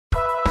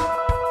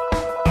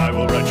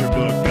write your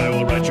book. I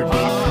will write your book.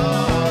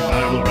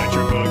 I will write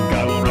your book.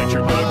 I will write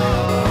your book.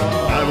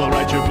 I will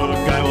write your book.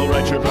 I will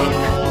write your book.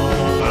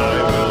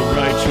 I will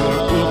write your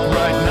book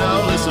right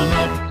now. Listen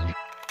up.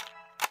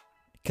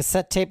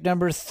 Cassette tape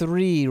number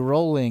 3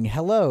 rolling.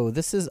 Hello,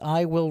 this is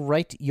I Will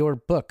Write Your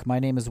Book. My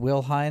name is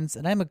Will Hines,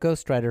 and I'm a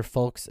ghostwriter,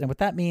 folks. And what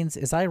that means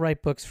is I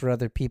write books for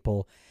other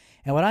people.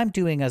 And what I'm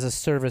doing as a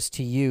service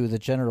to you, the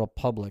general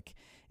public,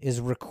 is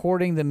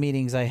recording the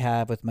meetings I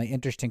have with my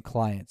interesting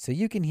clients so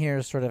you can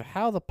hear sort of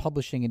how the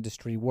publishing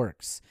industry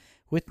works.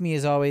 With me,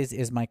 as always,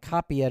 is my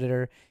copy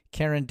editor,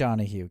 Karen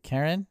Donahue.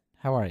 Karen,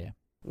 how are you?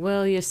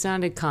 Well, you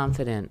sounded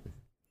confident.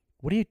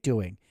 What are you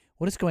doing?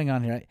 What is going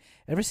on here?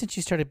 Ever since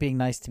you started being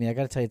nice to me, I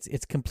got to tell you,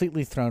 it's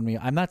completely thrown me.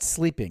 I'm not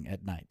sleeping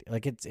at night.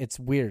 Like, it's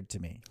weird to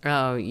me.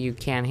 Oh, you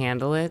can't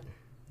handle it?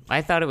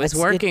 I thought it was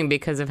working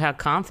because of how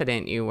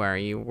confident you were.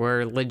 You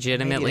were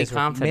legitimately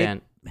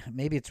confident.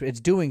 Maybe it's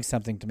doing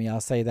something to me.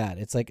 I'll say that.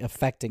 It's like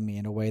affecting me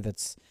in a way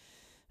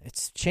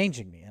it's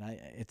changing me, and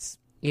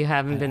You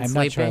haven't been I'm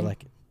sleeping? not sure I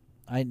like it.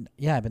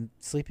 I've been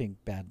sleeping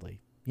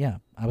badly. Yeah,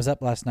 I was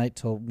up last night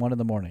till 1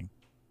 a.m.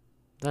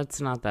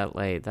 That's not that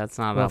late. That's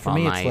not Well, up for all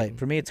me night. it's late.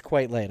 For me it's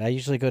quite late. I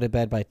usually go to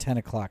bed by 10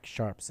 o'clock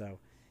sharp, so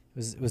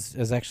it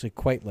was actually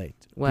quite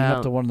late. Being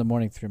up till 1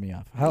 a.m. threw me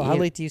off. How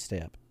late do you stay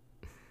up?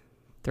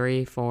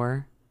 3,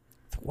 4.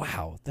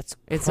 Wow,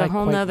 It's a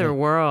whole nother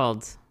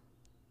world.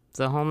 It's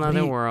a whole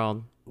nother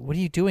world. What are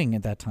you doing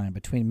at that time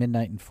between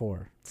midnight and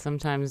 4?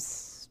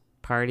 Sometimes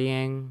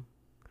partying,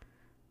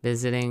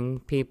 visiting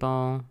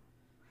people.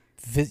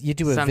 You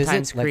do a visit?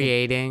 Sometimes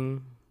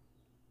creating.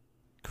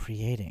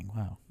 Creating,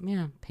 wow.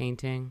 Yeah,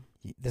 painting.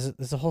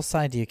 There's a whole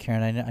side to you,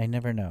 Karen. I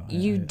never know.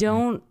 You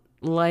don't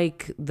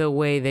like the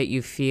way that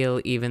you feel,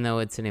 even though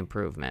it's an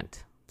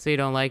improvement. So you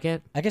don't like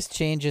it? I guess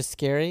change is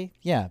scary.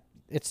 Yeah,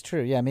 it's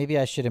true. Yeah, maybe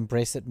I should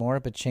embrace it more,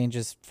 but change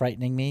is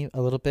frightening me a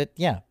little bit.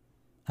 Yeah.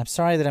 I'm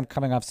sorry that I'm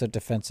coming off so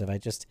defensive.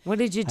 What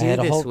did you do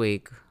this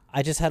week?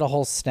 I just had a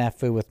whole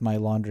snafu with my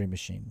laundry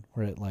machine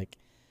where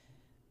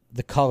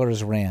the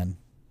colors ran.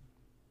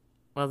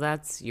 Well,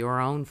 that's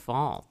your own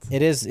fault.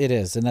 It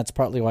is, and that's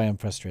partly why I'm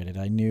frustrated.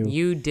 I knew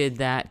you did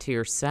that to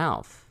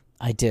yourself.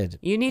 I did.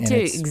 You need to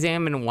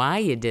examine why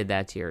you did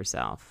that to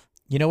yourself.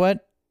 You know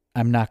what?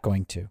 I'm not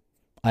going to.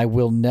 I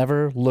will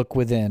never look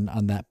within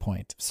on that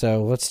point.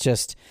 So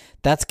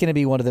that's going to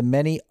be one of the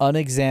many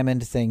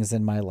unexamined things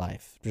in my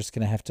life. We're just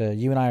going to have to,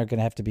 you and I are going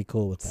to have to be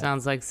cool with that.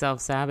 Sounds like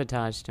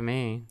self-sabotage to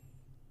me.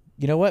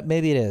 You know what?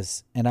 Maybe it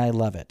is, and I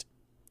love it.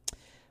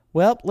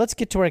 Well, let's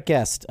get to our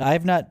guest.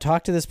 I've not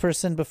talked to this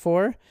person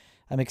before.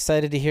 I'm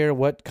excited to hear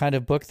what kind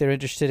of book they're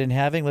interested in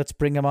having. Let's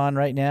bring him on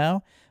right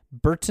now.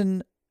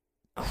 Burton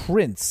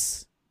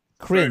Krintz.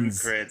 Burton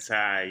Krintz,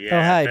 hi. Yeah,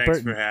 oh, hi, thanks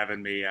Burton. for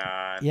having me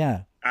on.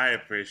 Yeah. I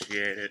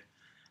appreciate it.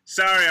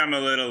 Sorry I'm a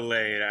little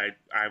late.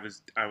 I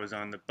was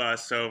on the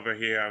bus over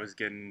here. I was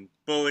getting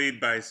bullied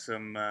by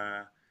some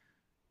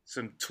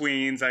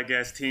tweens, I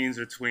guess, teens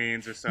or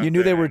tweens or something. You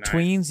knew they were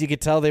tweens? You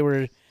could tell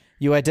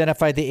you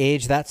identified the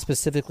age that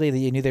specifically that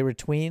you knew they were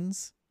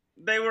tweens?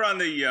 They were on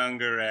the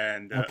younger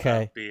end of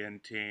being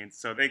teens.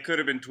 So they could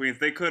have been tweens.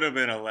 They could have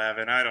been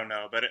 11. I don't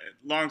know. But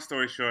long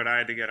story short, I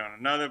had to get on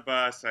another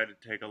bus. I had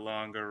to take a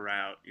longer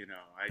route. You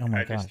know,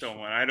 I just don't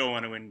want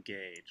to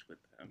engage with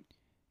them.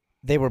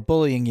 They were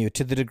bullying you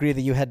to the degree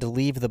that you had to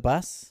leave the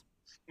bus?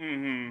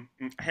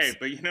 Mm-hmm. Hey,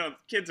 but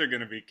kids are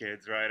going to be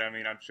kids, right? I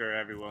mean, I'm sure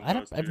everyone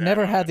goes through I've that.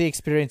 never had the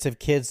experience of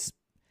kids,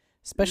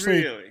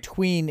 especially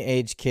tween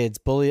age kids,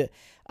 bully.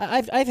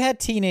 I've had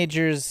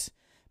teenagers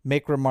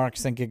make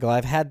remarks and giggle.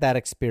 I've had that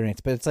experience,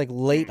 but it's like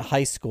late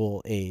high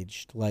school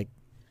aged, like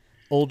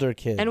older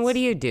kids. And what do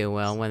you do,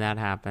 Will, when that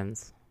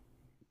happens?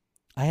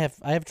 I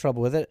have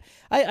trouble with it.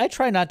 I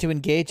try not to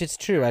engage. It's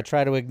true. I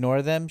try to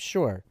ignore them.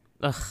 Sure.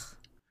 Ugh.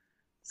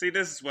 See,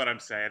 this is what I'm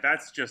saying.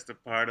 That's just a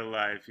part of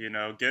life,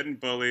 Getting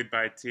bullied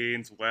by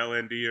teens well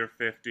into your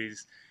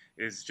 50s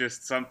is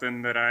just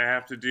something that I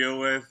have to deal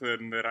with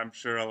and that I'm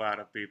sure a lot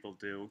of people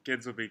do.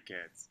 Kids will be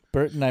kids.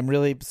 Burton, I'm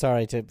really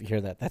sorry to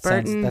hear that.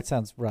 That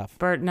sounds rough.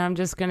 Burton, I'm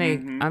just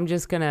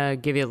gonna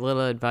give you a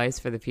little advice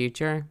for the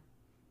future.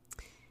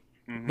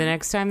 Mm-hmm. The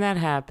next time that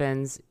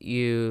happens,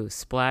 you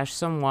splash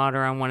some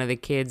water on one of the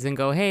kids and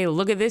go, "Hey,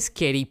 look at this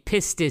kid. He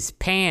pissed his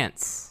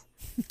pants."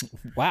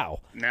 Wow.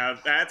 Now,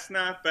 that's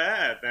not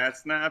bad.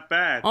 That's not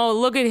bad. Oh,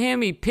 look at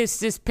him. He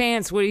pissed his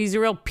pants. He's a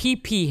real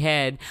pee-pee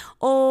head.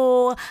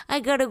 Oh,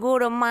 I gotta go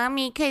to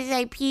mommy because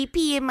I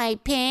pee-pee in my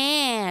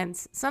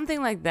pants.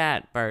 Something like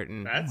that,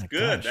 Burton. That's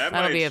good.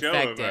 That'll might be show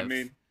effective. him. I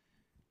mean,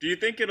 do you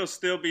think it'll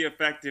still be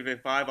effective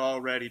if I've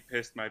already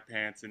pissed my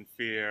pants in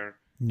fear?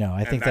 No,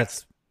 I think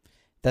that's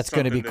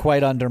going to be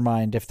quite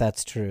undermined if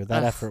that's true.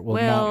 That effort will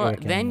not work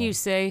Well, then anymore. you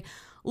say,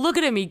 look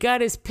at him. He got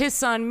his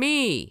piss on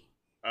me.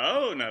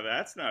 Oh, no,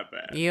 that's not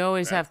bad. You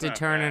always have to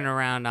turn it it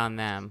around on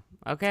them,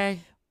 okay?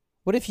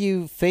 What if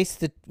you face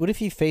the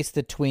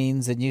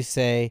tweens and you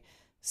say,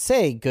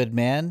 good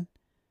man,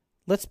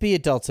 let's be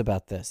adults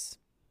about this.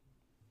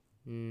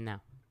 No.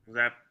 Is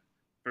that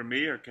for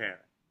me or Karen?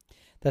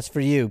 That's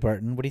for you,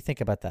 Burton. What do you think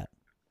about that?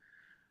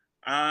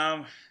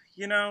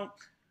 You know,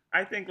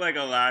 I think like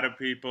a lot of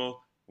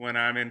people, when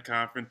I'm in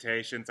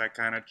confrontations, I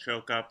kind of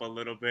choke up a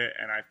little bit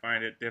and I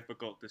find it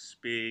difficult to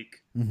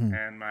speak,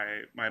 and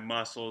my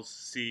muscles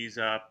seize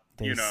up,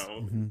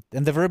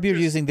 And the verb you're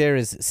using there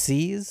is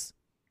seize?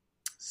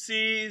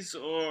 Seize,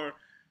 or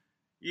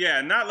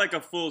yeah, not like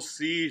a full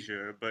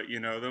seizure, but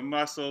the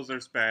muscles are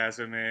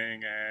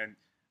spasming and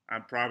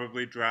I'm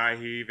probably dry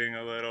heaving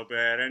a little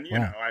bit, and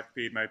I've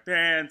peed my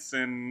pants,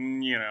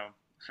 and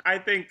I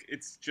think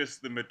it's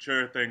just the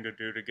mature thing to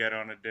do to get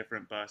on a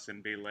different bus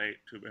and be late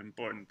to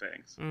important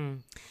things.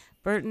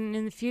 Burton,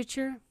 in the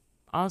future,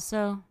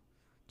 also,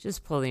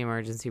 just pull the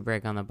emergency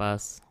brake on the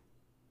bus.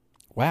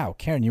 Wow,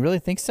 Karen, you really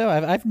think so?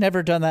 I've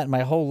never done that in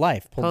my whole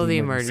life. Pull the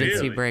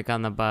emergency brake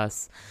on the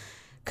bus.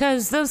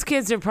 Because those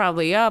kids are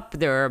probably up,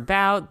 they're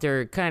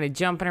kind of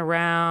jumping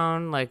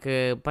around like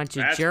a bunch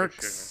of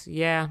jerks. Sure.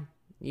 Yeah.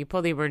 You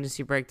pull the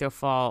emergency brake, they'll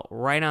fall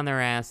right on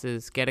their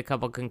asses, get a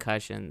couple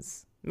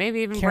concussions, maybe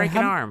even Karen, break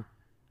an arm.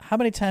 How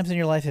many times in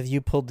your life have you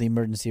pulled the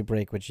emergency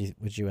brake, would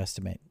you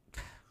estimate?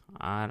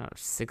 I don't know,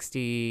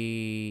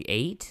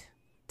 68?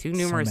 Too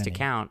numerous to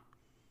count.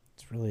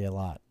 It's really a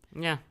lot.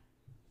 Yeah.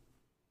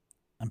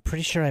 I'm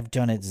pretty sure I've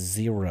done it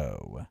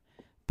 0.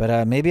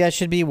 But maybe I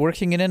should be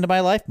working it into my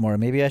life more.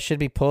 Maybe I should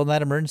be pulling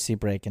that emergency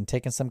brake and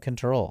taking some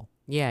control.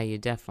 Yeah, you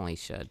definitely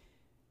should.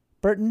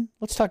 Burton,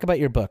 let's talk about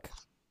your book.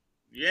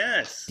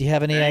 Yes. Do you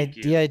have any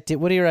idea?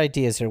 What are your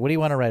ideas here? What do you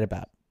want to write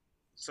about?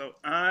 So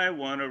I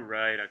want to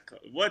write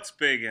what's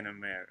big in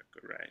America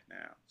right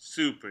now?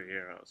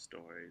 Superhero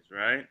stories,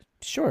 right?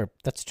 Sure,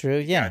 that's true.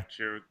 Yeah. Got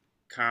your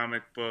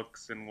comic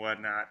books and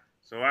whatnot.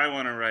 So I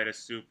want to write a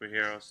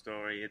superhero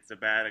story. It's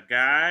about a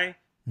guy,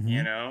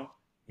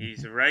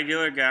 he's a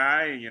regular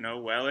guy,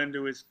 well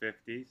into his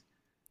 50s.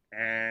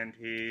 And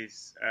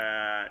he's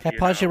Can I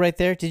pause you right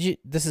there?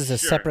 This is a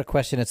separate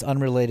question. It's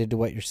unrelated to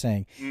what you're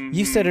saying.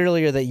 You said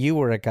earlier that you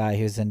were a guy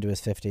who's into his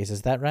 50s.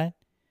 Is that right?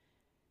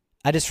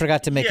 I just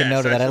forgot to make a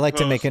note of that. I like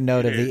to make a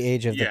note of the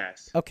age of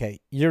Okay,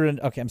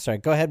 I'm sorry.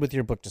 Go ahead with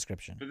your book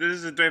description. But this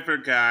is a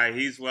different guy.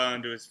 He's well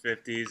into his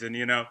 50s, and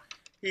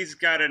he's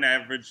got an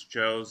average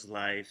Joe's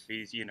life.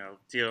 He's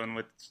dealing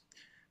with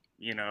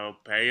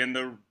paying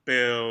the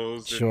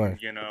bills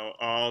and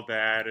all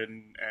that,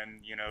 and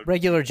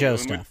regular Joe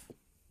stuff.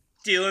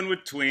 Dealing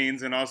with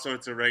tweens and all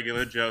sorts of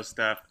regular Joe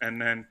stuff. And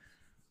then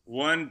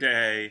one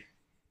day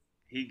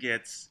he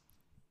gets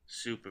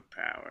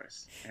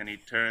superpowers and he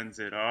turns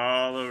it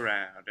all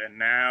around. And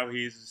now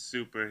he's a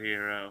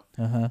superhero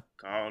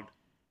called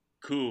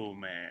Cool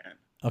Man.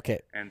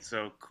 Okay. And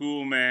so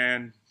Cool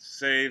Man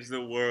saves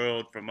the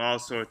world from all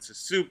sorts of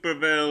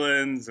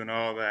supervillains and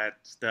all that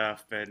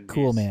stuff. And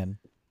Cool Man.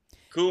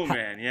 Cool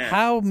Man, yeah.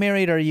 How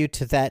married are you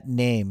to that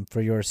name for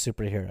your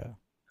superhero?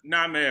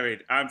 Not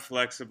married. I'm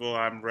flexible.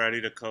 I'm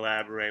ready to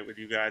collaborate with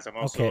you guys. I'm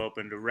also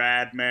open to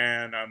Rad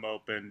Man. I'm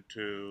open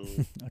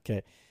to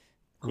okay.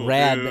 Cool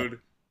Rad Dude.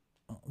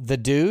 The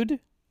Dude?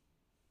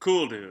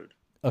 Cool Dude.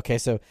 Okay,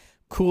 so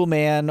Cool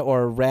Man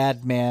or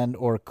Rad Man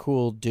or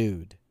Cool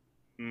Dude.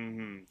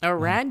 A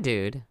Rad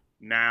Dude.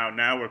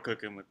 Now we're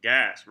cooking with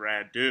gas.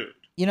 Rad Dude.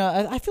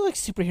 I feel like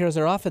superheroes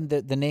are often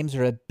the names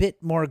are a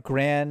bit more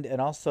grand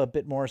and also a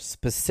bit more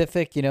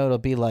specific. It'll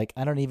be like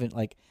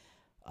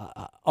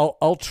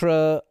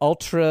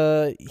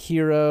ultra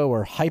hero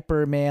or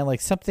Hyperman,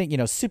 like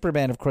something.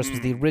 Superman, of course, was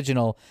the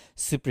original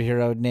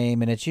superhero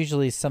name, and it's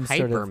usually some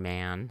sort of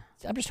Hyperman.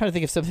 I'm just trying to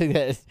think of something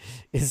that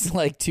is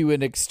like to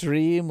an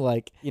extreme,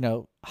 like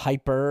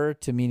hyper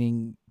to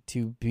meaning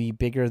to be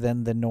bigger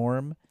than the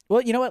norm.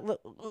 Well, you know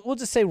what? We'll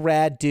just say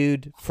Rad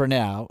Dude for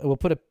now. We'll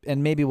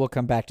and maybe we'll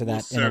come back to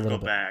that in a little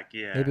bit.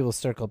 Maybe we'll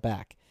circle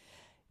back.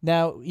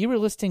 Now, you were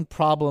listing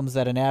problems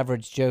that an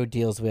average Joe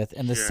deals with,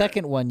 and the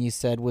second one you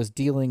said was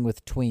dealing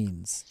with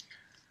tweens.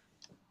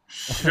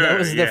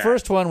 Sure, The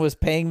first one was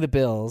paying the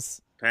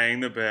bills.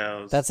 Paying the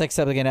bills. That's like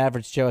something an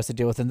average Joe has to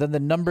deal with. And then the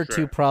number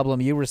 2 problem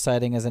you were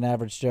citing as an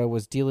average Joe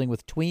was dealing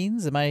with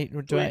tweens.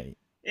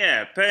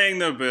 Yeah, paying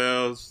the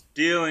bills,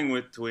 dealing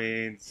with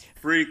tweens,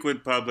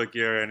 frequent public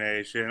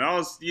urination,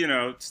 all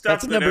stuff.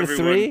 That's number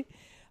 3.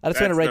 I just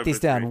want to write these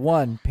down. 3.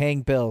 1,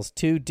 paying bills.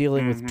 2,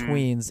 dealing with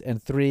tweens,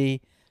 and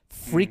 3,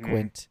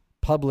 frequent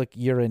public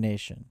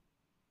urination.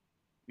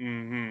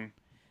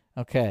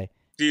 Okay.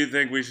 Do you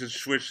think we should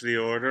switch the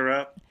order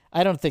up?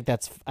 I don't think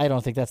that's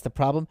the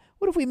problem.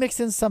 What if we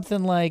mix in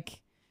something like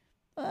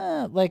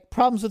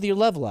problems with your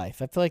love life?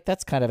 I feel like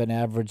that's kind of an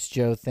average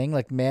Joe thing,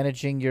 like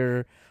managing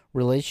your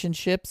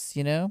relationships,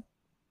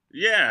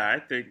 Yeah,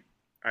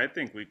 I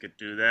think we could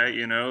do that,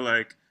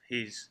 like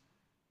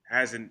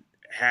hasn't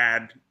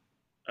had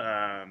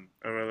a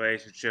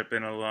relationship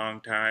in a long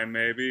time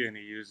maybe, and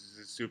he uses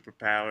his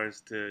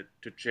superpowers to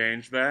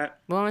change that.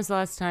 When was the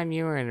last time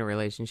you were in a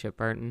relationship,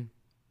 Burton?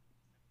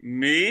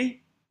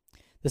 Me?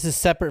 This is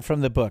separate from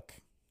the book.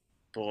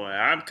 Boy,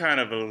 I'm kind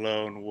of a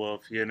lone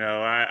wolf,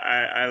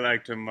 I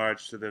like to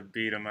march to the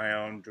beat of my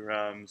own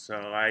drum,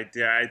 so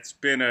it's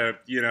been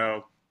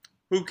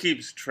who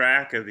keeps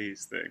track of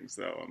these things,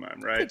 though? Am I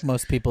right? I think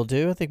most people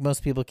do. I think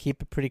most people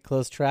keep a pretty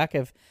close track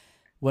of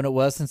when it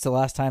was since the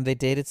last time they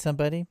dated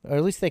somebody? Or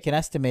at least they can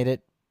estimate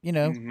it,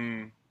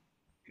 to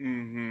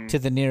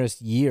the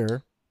nearest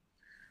year.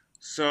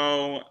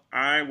 So,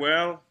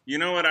 you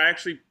know what? I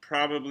actually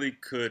probably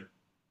could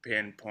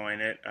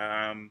pinpoint it.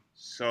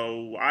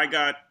 So I'm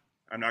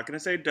not going to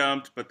say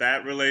dumped, but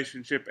that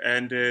relationship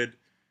ended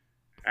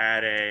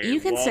at a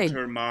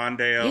Walter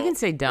Mondale. You can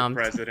say dumped.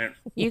 President.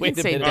 You can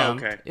say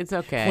dumped. Okay. It's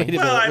okay. Wait a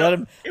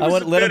minute.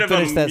 Let him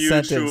finish that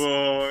sentence.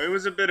 It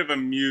was a bit of a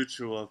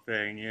mutual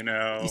thing,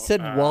 You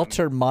said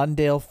Walter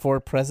Mondale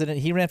for president.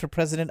 He ran for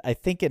president, I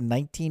think, in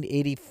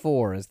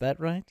 1984. Is that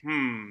right?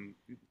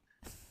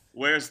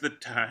 Where's the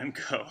time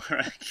go?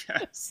 I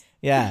guess.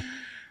 Yeah,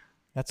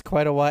 that's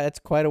quite a while. That's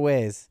quite a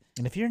ways.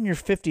 And if you're in your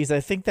 50s, I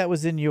think that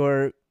was in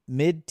your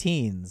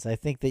mid-teens. I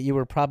think that you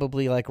were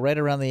probably like right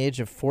around the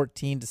age of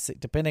 14 to,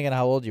 depending on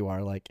how old you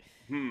are, like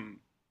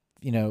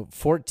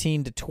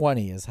 14 to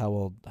 20 is how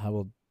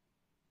old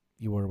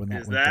you were when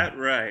that went down. Is that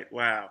right?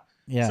 Wow.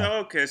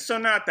 Yeah. So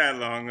not that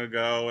long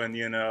ago, and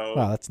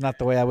Well, that's not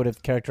the way I would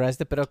have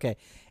characterized it, but okay.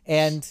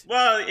 And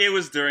it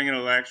was during an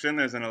election.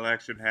 There's an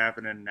election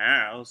happening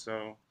now,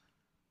 so.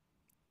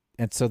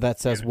 And so that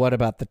says what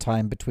about the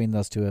time between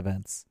those two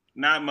events?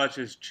 Not much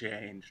has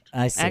changed.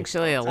 I see.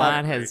 Actually, a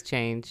lot has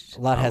changed.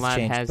 A lot has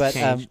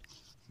changed.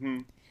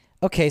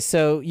 Okay,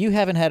 so you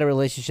haven't had a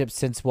relationship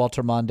since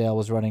Walter Mondale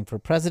was running for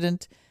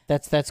president.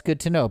 That's good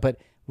to know. But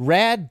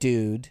Rad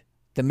Dude,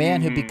 the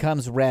man who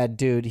becomes Rad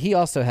Dude, he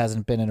also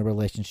hasn't been in a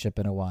relationship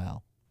in a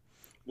while.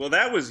 Well,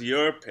 that was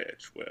your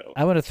pitch, Will.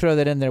 I want to throw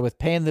that in there with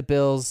paying the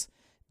bills,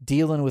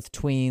 dealing with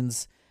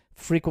tweens,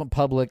 frequent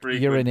public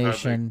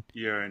urination,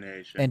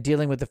 and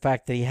dealing with the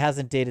fact that he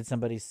hasn't dated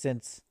somebody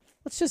since,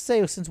 let's just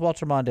say, since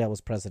Walter Mondale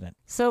was president.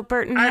 So,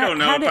 Burton, I don't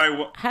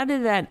know how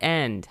did that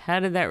end? How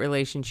did that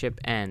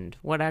relationship end?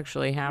 What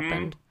actually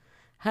happened?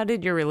 How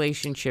did your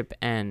relationship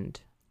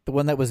end? The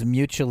one that was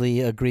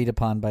mutually agreed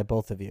upon by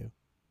both of you.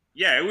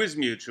 Yeah, it was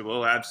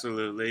mutual,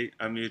 absolutely,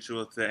 a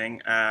mutual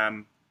thing.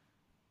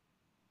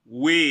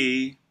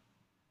 We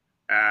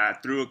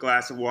threw a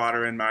glass of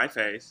water in my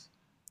face.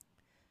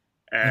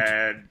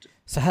 And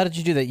so how did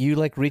you do that? You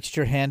reached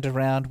your hand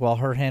around while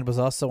her hand was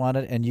also on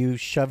it, and you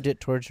shoved it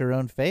towards your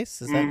own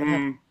face? Is that what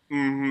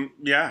happened?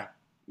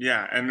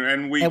 Yeah.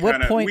 And we. At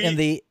what point in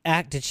the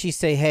act did she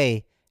say,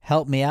 "Hey,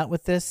 help me out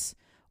with this,"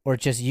 or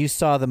just you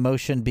saw the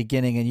motion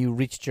beginning and you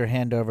reached your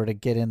hand over to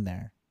get in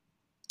there?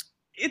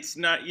 It's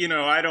not.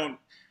 I don't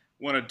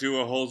want to do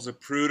a whole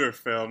Zapruder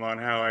film on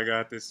how I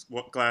got this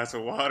glass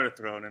of water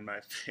thrown in my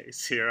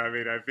face here. I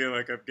mean, I feel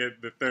like I'm getting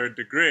the third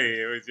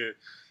degree. It was just.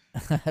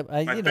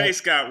 My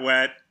face got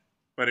wet,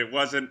 but it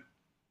wasn't,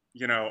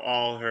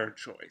 all her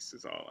choice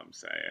is all I'm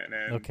saying.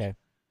 And, okay.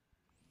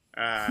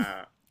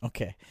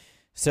 Okay.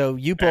 So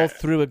you both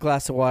threw a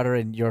glass of water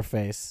in your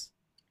face.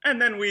 And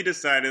then we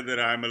decided that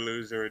I'm a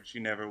loser and she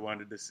never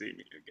wanted to see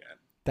me again.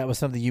 That was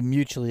something you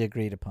mutually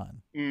agreed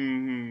upon.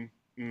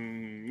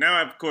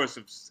 Now, of course,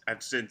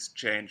 I've since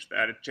changed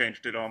that. It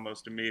changed it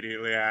almost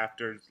immediately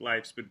after.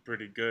 Life's been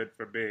pretty good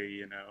for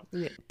me,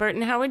 Yeah.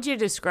 Burton, how would you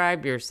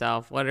describe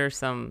yourself? What are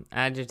some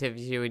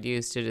adjectives you would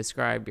use to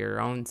describe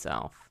your own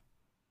self?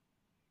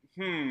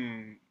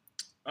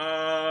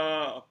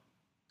 Oh,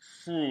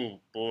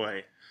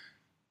 boy.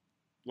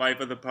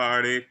 Life of the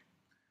party,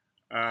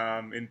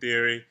 in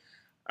theory.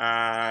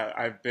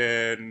 I've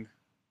been,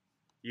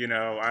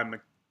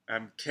 I'm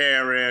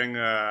caring,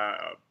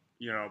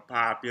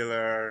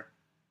 popular,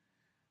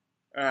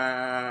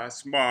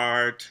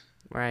 smart.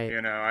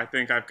 Right. I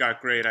think I've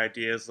got great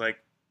ideas like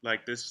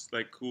this,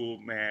 cool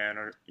man,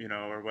 or,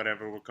 or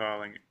whatever we're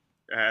calling it,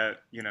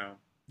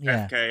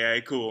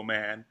 FKA cool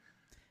man.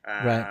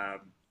 Right.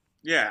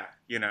 Yeah.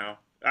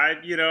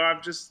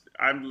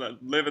 I'm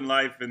living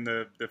life in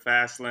the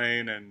fast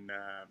lane and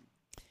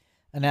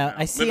now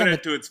I see living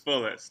it to its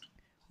fullest.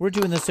 We're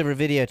doing this over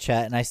video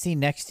chat, and I see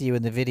next to you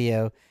in the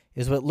video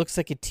is what looks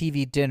like a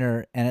TV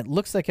dinner, and it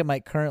looks like it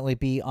might currently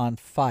be on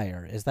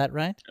fire. Is that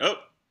right?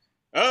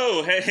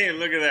 Oh, hey,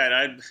 look at that.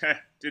 I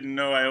didn't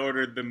know I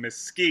ordered the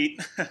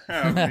mesquite.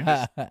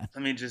 Let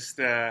me just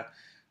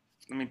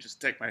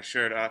take my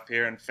shirt off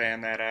here and fan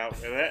that out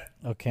with it.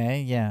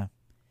 Okay, yeah.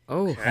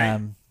 Oh. Okay.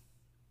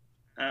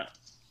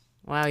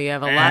 Wow, you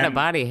have a lot of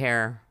body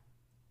hair.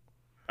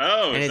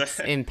 Oh. And it's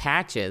in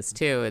patches,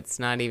 too. It's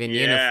not even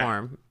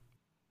uniform.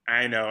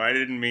 I know. I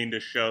didn't mean to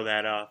show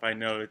that off. I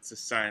know it's a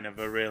sign of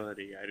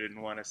virility. I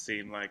didn't want to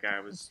seem like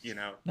I was,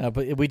 No,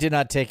 but we did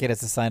not take it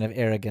as a sign of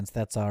arrogance.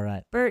 That's all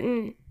right.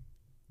 Burton,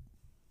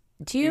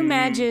 do you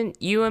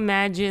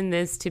imagine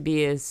this to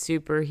be a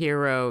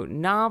superhero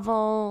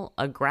novel,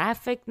 a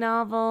graphic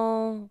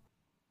novel?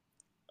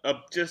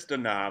 Just a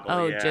novel,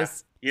 Oh, yeah.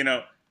 just...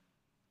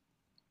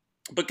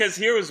 Because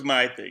here was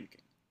my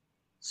thinking.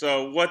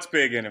 So what's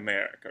big in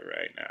America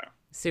right now?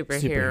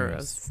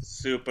 Superheroes,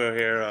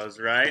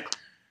 right?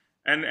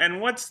 And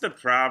what's the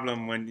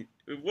problem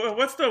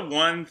what's the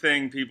one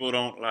thing people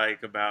don't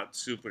like about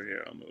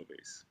superhero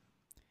movies?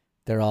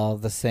 They're all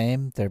the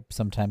same. They're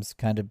sometimes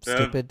kind of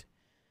stupid.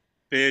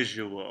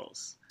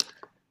 Visuals.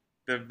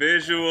 the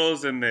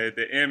visuals and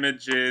the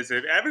images.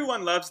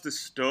 Everyone loves the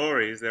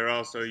stories. They're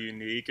also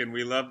unique, and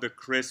we love the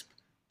crisp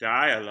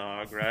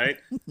dialogue, right?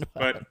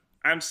 But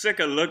I'm sick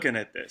of looking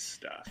at this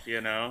stuff, you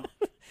know?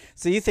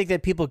 So you think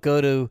that people go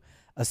to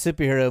a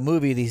superhero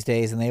movie these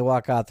days and they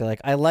walk out, they're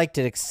like, I liked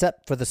it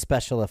except for the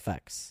special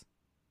effects.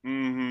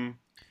 Mm-hmm.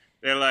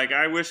 They're like,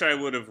 I wish I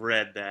would have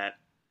read that.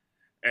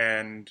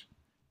 And,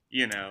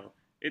 you know,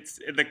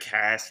 the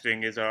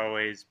casting is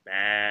always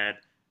bad.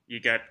 You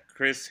got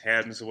Chris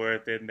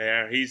Hemsworth in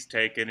there. He's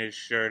taking his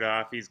shirt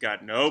off. He's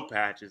got no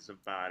patches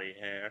of body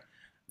hair.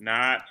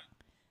 Not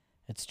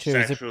it's true.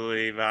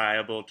 Sexually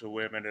viable to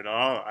women at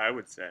all, I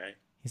would say.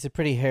 He's a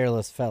pretty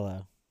hairless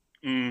fellow.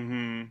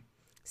 Mm-hmm.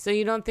 So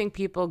you don't think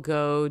people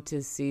go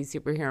to see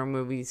superhero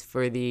movies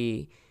for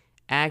the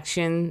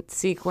action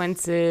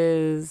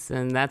sequences,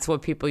 and that's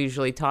what people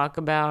usually talk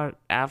about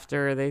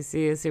after they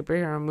see a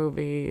superhero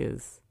movie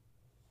is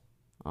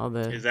all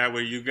the... Is that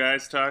what you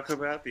guys talk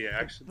about, the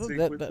action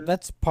sequences?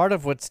 That's part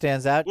of what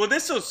stands out. Well,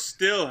 this will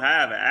still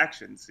have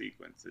action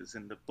sequences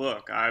in the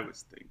book, I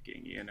was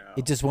thinking, you know.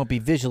 It just won't be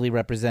visually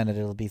represented.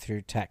 It'll be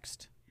through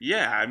text.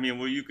 Yeah, I mean,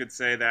 well, you could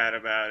say that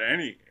about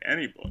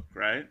any book,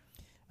 right?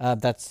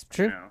 That's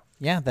true. You know.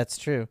 Yeah, that's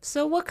true.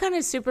 So what kind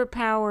of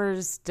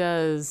superpowers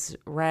does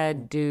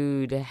Rad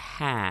Dude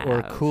have?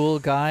 Or Cool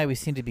Guy? We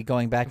seem to be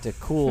going back to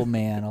Cool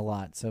Man a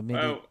lot. So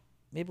maybe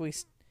we...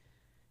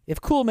 If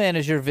Cool Man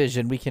is your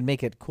vision, we can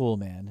make it Cool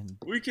Man. And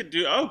we could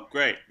do... Oh,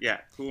 great.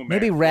 Yeah, Cool Man.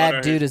 Maybe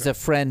Rad Dude is a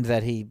friend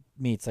that he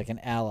meets, like an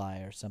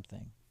ally or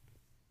something.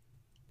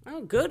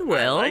 Oh,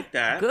 Goodwill. I like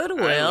that.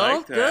 Goodwill. I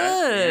like that.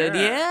 Good,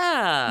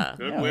 yeah.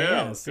 Goodwill.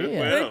 Yeah,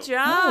 Goodwill. Good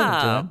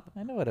job.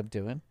 I know what I'm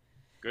doing.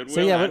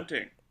 Goodwill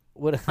Hunting.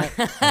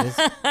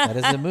 That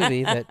is a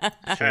movie that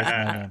shares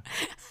my name.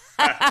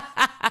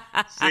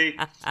 See,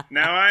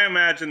 now I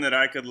imagine that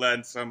I could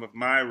lend some of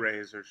my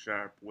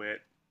razor-sharp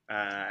wit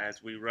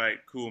as we write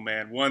Cool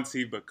Man once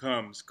he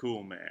becomes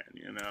Cool Man,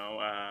 you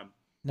know.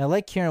 Now,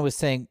 like Kieran was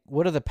saying,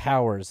 what are the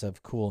powers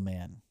of Cool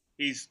Man?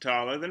 He's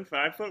taller than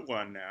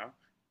 5'1" now.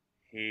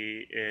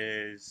 He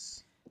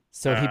is...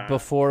 So he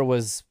before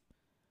was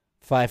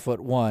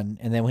 5'1",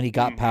 and then when he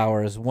got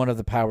powers, one of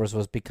the powers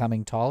was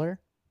becoming taller?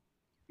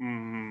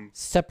 Mm-hmm.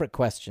 Separate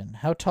question.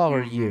 How tall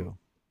are you?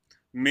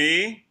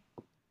 Me?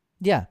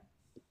 Yeah.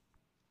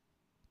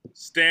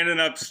 Standing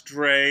up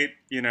straight,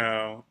 you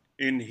know,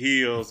 in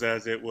heels,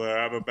 as it were.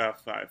 I'm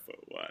about 5'1".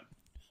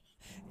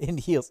 In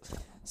heels.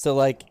 So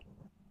like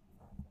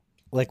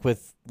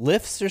with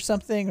lifts or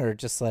something, or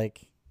just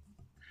like...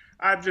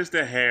 I'm just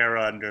a hair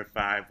under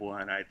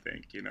 5'1", I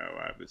think. You know,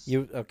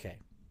 okay.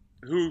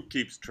 Who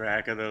keeps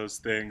track of those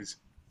things?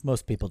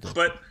 Most people do.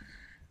 But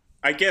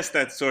I guess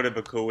that's sort of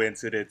a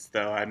coincidence,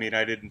 though. I mean,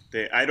 I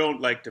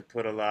don't like to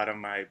put a lot of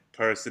my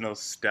personal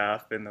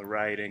stuff in the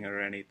writing or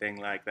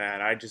anything like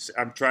that.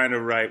 I'm trying to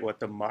write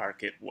what the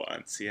market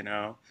wants, you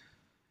know?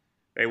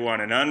 They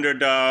want an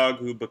underdog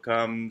who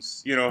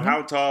becomes, you know,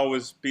 how tall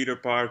was Peter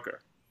Parker?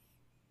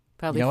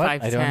 Probably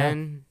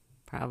 5'10",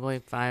 probably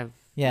 5'11".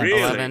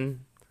 Really?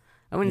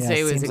 I wouldn't say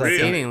he was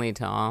exceedingly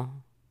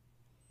tall.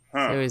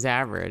 Huh. So he was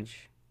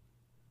average.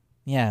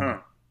 Yeah. Huh.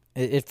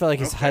 It felt like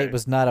his height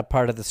was not a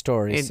part of the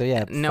story. So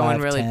yeah, no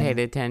one really paid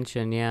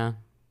attention. Yeah.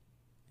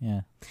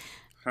 Yeah.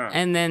 Huh.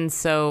 And then,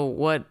 so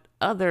what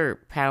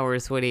other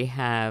powers would he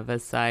have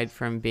aside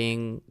from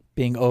being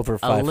over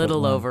 5'1"? A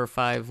little over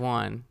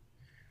 5'1"?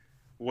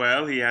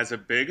 Well, he has a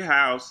big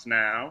house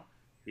now.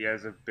 He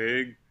has a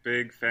big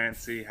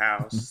fancy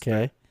house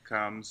that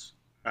comes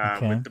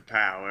with the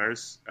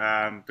powers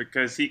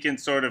because he can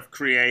sort of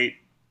create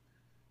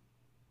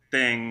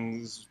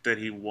things that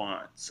he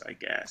wants, I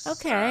guess.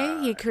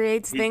 Okay, he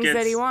creates things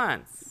that he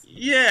wants.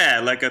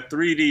 Yeah, like a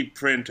 3D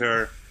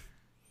printer.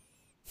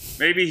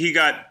 Maybe he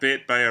got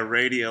bit by a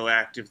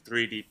radioactive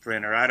 3D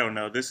printer. I don't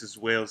know. This is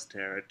Will's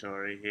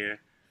territory here.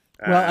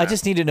 Well, I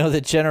just need to know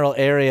the general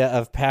area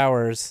of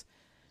powers,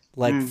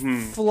 like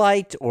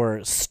flight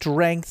or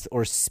strength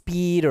or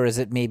speed, or is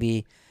it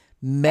maybe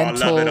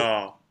mental? I love it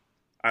all.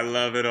 I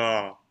love it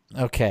all.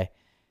 Okay.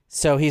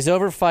 So he's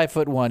over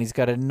 5'1". He's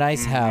got a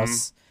nice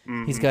house.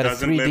 He's got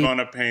Doesn't a 3D... live on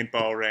a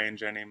paintball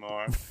range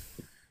anymore.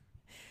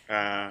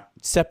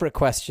 Separate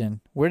question.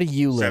 Where do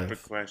you live?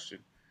 Separate question.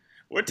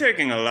 We're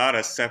taking a lot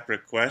of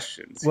separate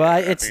questions.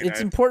 Well, it's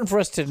important for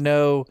us to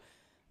know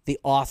the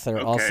author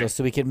also,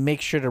 so we can make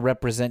sure to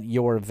represent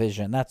your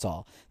vision. That's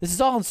all. This is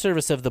all in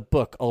service of the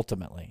book,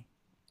 ultimately.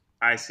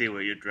 I see what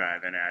you're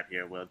driving at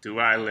here, Will. Do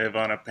I live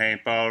on a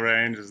paintball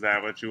range? Is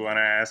that what you want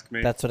to ask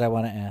me? That's what I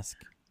want to ask.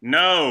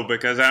 No,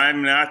 because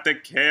I'm not the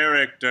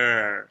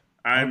character.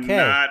 I'm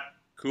not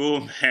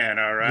Cool Man,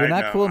 all right? You're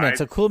not Cool Man.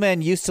 So Cool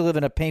Man used to live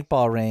in a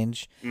paintball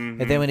range,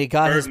 and then when he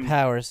got his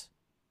powers...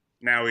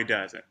 Now he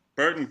doesn't.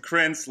 Burton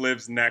Krentz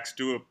lives next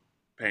to a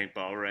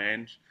paintball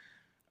range.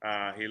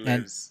 He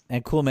lives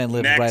and Cool Man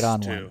lives right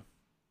on one.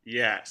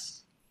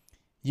 Yes.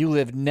 You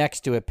live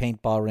next to a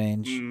paintball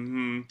range,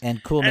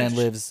 and Cool Man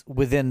lives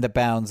within the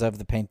bounds of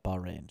the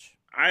paintball range.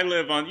 I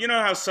live on... You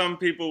know how some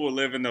people will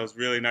live in those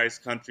really nice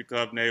country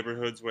club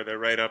neighborhoods where they're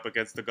right up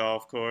against the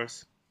golf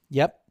course?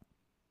 Yep.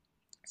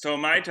 So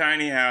my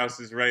tiny house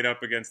is right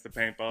up against the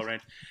paintball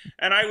range.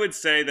 And I would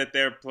say that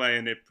they're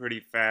playing it pretty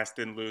fast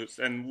and loose.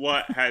 And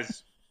what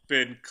has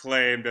been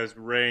claimed as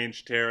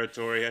range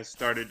territory has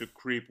started to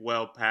creep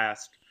well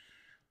past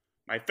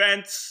my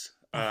fence,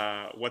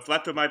 what's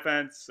left of my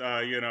fence,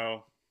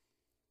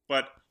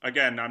 But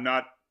again, I'm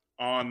not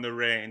on the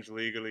range,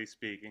 legally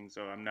speaking,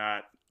 so I'm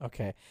not.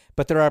 Okay.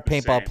 But there are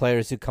paintball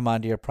players who come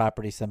onto your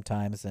property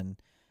sometimes and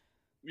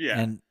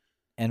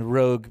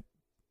rogue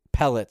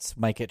pellets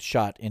might get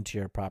shot into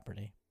your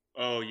property.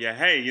 Oh, yeah.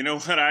 Hey, you know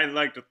what? I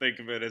like to think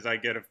of it as I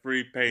get a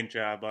free paint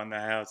job on the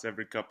house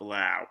every couple of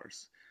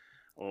hours.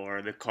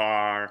 Or the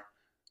car.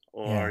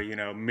 Or,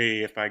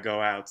 me if I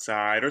go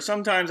outside. Or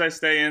sometimes I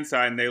stay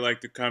inside and they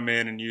like to come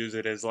in and use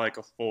it as like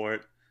a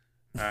fort.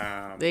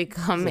 They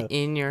come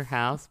in your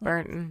house,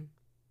 Burton?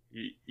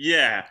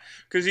 Yeah,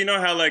 because you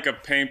know how like a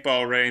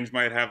paintball range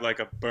might have like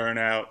a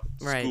burnout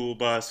school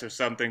bus or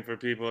something for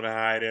people to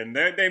hide in.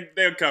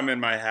 They'll come in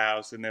my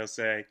house and they'll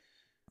say,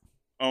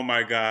 "Oh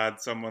my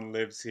God, someone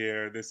lives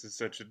here. This is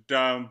such a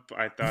dump.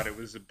 I thought it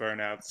was a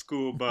burnout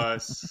school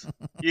bus."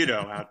 You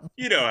know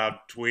how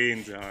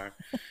tweens are.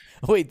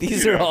 Wait,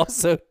 these are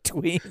also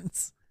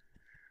tweens?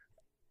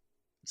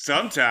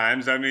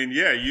 Sometimes, I mean,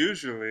 yeah,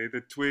 usually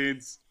the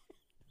tweens.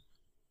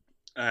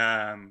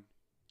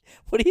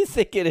 What do you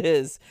think it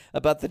is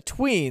about the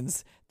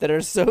tweens that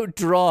are so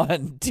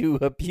drawn to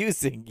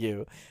abusing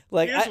you?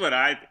 Like,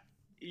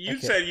 you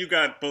said you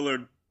got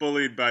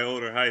bullied by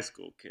older high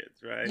school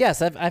kids, right?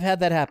 Yes, I've had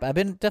that happen. I've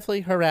been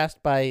definitely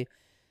harassed by.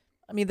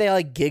 I mean, they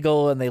like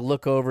giggle and they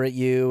look over at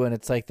you, and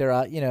it's like they're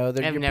I've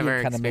never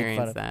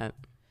experienced that.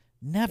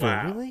 Never,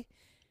 wow. Really?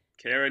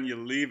 Karen, you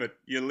lead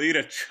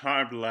a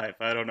charmed life.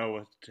 I don't know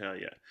what to tell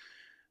you.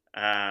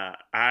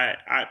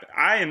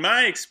 I, in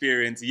my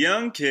experience,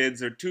 young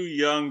kids are too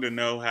young to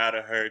know how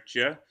to hurt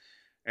you,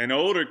 and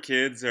older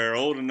kids are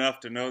old enough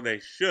to know they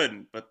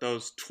shouldn't. But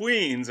those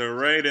tweens are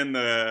right in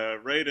the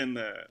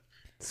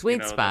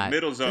sweet spot, the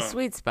middle zone, the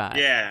sweet spot.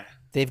 Yeah,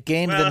 they've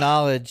gained the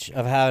knowledge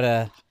of how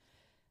to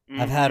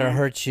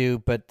hurt you,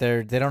 but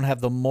they don't have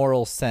the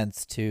moral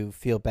sense to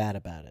feel bad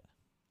about it.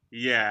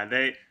 Yeah,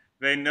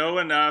 they know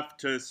enough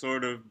to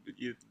sort of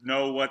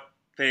know what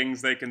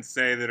things they can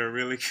say that are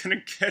really going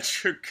to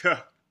get your goat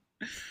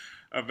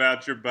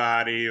about your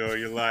body or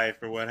your life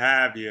or what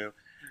have you,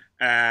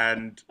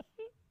 and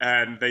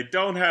they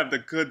don't have the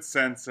good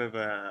sense of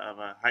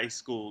a high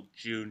school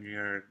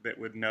junior that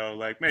would know,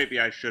 like, maybe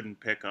I shouldn't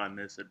pick on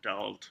this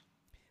adult.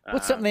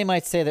 What's something they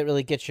might say that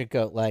really gets your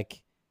goat?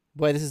 Like,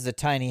 boy, this is a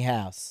tiny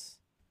house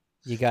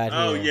you got here.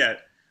 Oh yeah,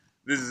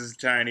 this is a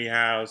tiny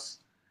house.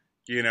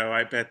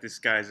 I bet this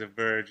guy's a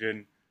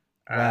virgin.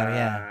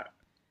 Wow,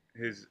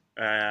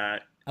 yeah.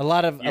 A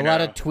lot of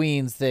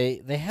tweens,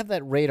 they have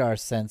that radar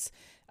sense.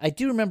 I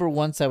do remember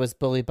once I was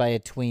bullied by a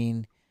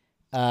tween,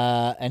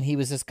 and he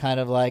was just kind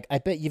of like, "I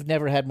bet you've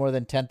never had more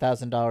than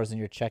 $10,000 in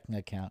your checking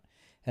account."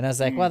 And I was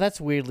like, "Wow, that's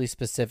weirdly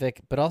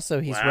specific," but also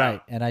he's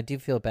right, and I do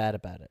feel bad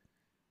about it.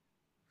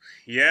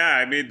 Yeah,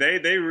 I mean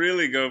they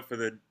really go for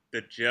the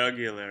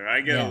jugular.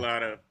 I got a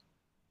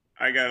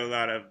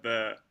lot of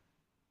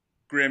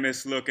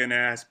grimace looking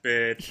ass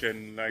bitch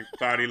and like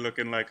body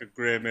looking like a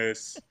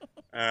grimace.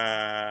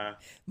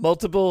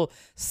 Multiple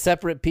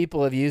separate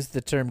people have used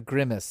the term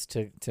grimace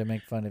to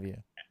make fun of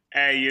you.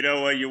 Hey, you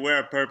know what? You wear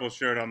a purple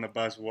shirt on the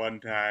bus one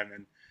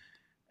time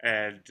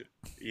and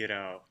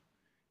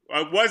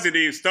I wasn't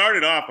even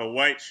started off a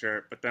white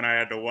shirt, but then I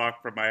had to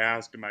walk from my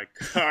house to my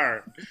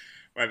car.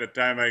 By the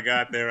time I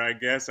got there, I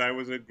guess I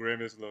was a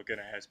grimace looking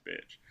ass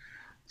bitch.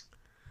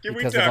 Can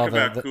we talk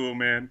about Cool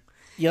Man?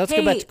 Yeah, let's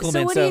go back to Cool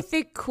Man. So what do you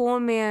think Cool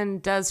Man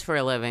does for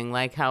a living?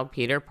 Like how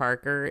Peter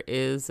Parker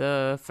is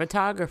a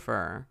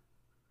photographer.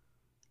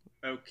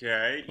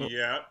 Okay,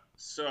 yeah.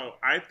 So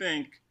I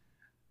think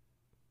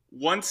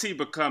once he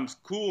becomes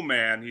Cool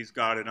Man, he's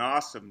got an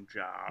awesome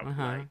job,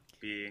 like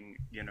being,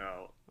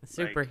 a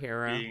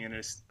superhero, like being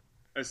an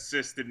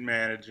assistant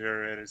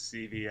manager at a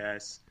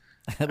CVS.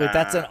 But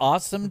that's an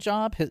awesome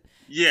job?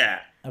 Yeah.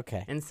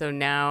 Okay. And so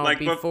now, like,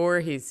 before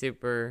he's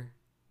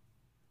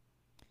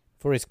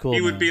Cool,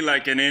 he would be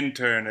like an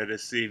intern at a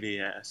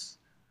CVS,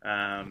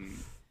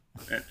 an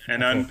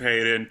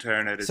unpaid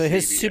intern at a CVS. So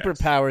his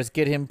superpowers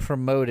get him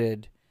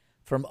promoted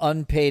from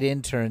unpaid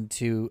intern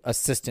to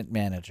assistant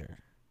manager.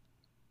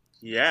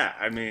 Yeah,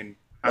 I mean,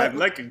 I'm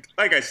like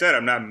I said,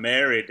 I'm not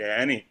married to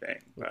anything.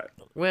 But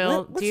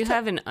Will, do you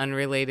have an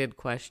unrelated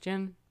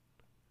question?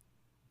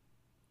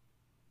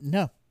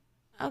 No.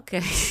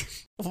 Okay.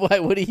 Why?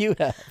 What do you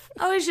have?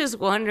 I was just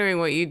wondering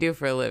what you do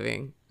for a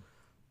living,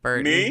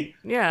 Burton. Me?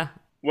 Yeah.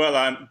 Well,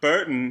 I'm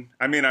Burton.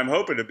 I mean, I'm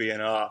hoping to be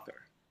an author.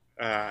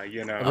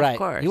 Right. Of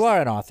course. You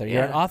are an author.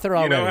 You're an author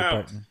already,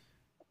 Burton.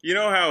 You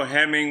know how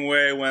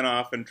Hemingway went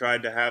off and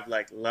tried to have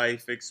like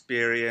life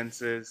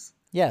experiences?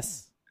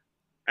 Yes.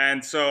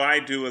 And so I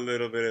do a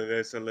little bit of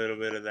this, a little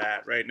bit of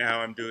that. Right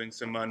now I'm doing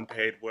some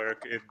unpaid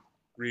work in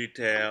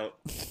retail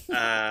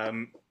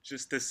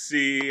just to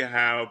see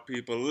how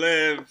people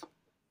live.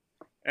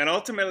 And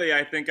ultimately,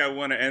 I think I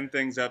want to end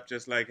things up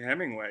just like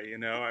Hemingway.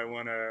 I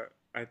want to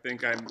I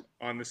think I'm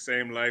on the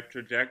same life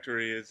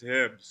trajectory as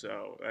him,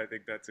 so I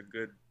think that's a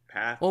good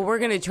path. Well, we're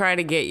going to try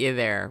to get you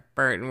there,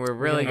 Burton. We're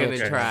really going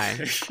to try.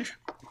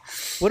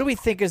 What do we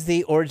think is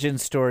the origin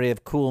story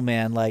of Cool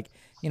Man? Like,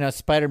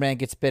 Spider-Man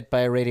gets bit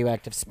by a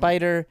radioactive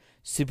spider.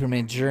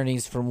 Superman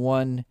journeys from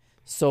one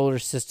solar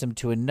system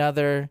to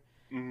another.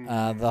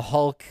 The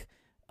Hulk,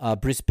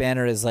 Bruce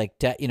Banner is like,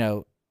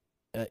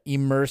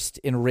 immersed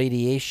in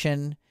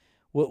radiation.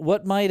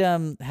 What might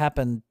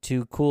happen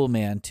to Cool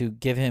Man to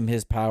give him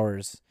his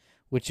powers,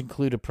 which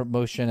include a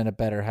promotion and a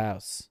better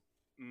house?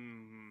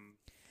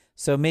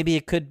 So maybe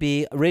it could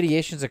be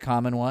radiation's a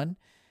common one.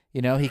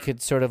 He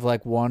could sort of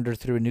like wander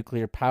through a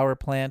nuclear power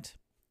plant.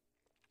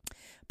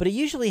 But it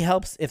usually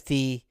helps if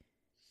the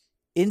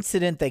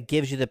incident that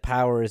gives you the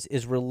powers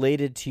is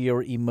related to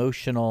your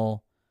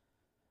emotional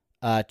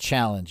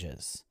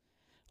challenges.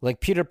 Like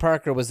Peter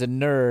Parker was a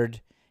nerd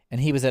and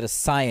he was at a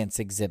science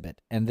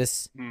exhibit, and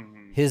this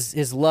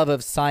his love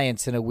of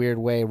science in a weird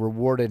way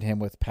rewarded him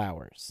with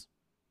powers.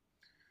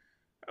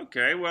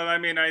 Okay, well, I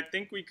mean, I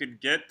think we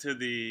could get to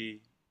the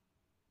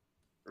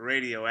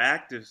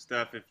radioactive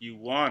stuff if you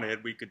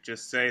wanted. We could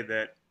just say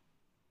that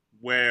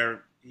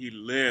where he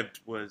lived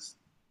was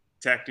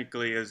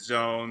technically a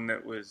zone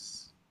that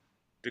was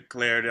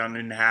declared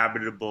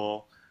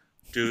uninhabitable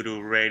due to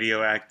a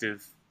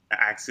radioactive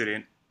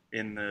accident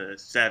in the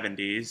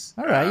 70s.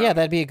 All right, yeah,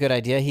 that'd be a good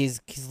idea.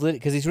 He's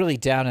because he's really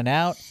down and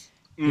out.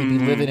 He'd be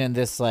living in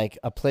this like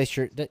a place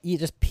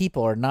just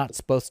people are not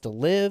supposed to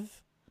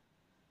live.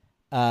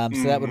 So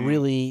that would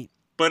really.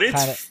 But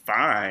it's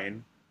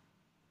fine.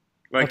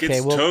 Like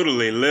it's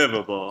totally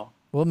livable.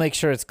 We'll make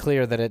sure it's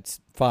clear that it's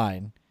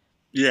fine.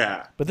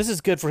 Yeah. But this is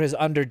good for his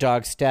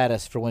underdog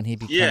status for when he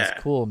becomes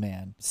Cool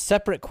Man.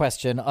 Separate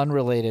question,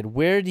 unrelated.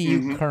 Where do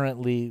you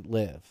currently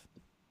live?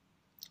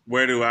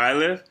 Where do I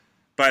live?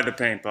 By the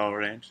paintball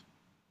range.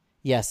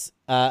 Yes.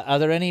 Are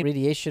there any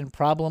radiation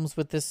problems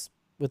with this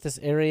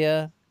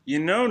area?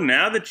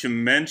 Now that you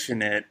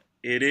mention it,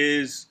 it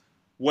is,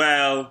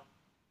 well,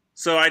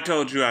 so I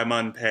told you I'm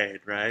unpaid,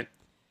 right?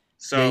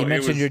 So yeah, you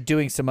mentioned you're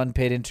doing some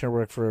unpaid intern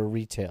work for a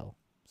retail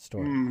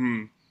store.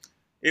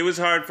 It was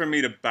hard for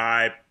me to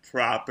buy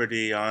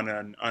property on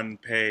an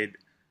unpaid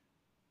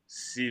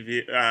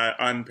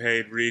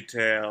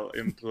retail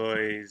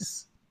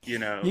employees. You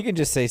can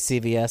just say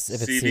CVS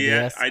if it's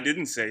CVS. I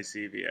didn't say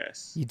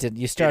CVS. You didn't.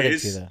 You started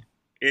to though.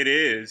 It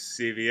is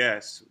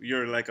CVS.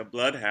 You're like a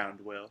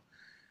bloodhound, Will.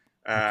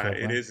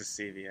 It is a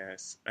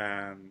CVS.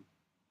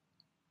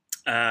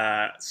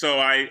 So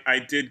I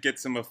did get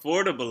some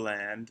affordable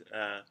land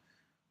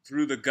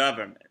through the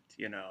government,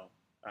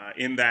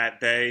 in that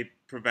they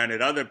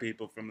prevented other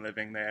people from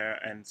living there,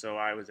 and so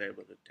I was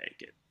able to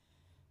take it.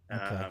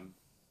 Okay.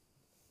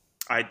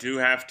 I do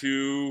have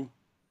to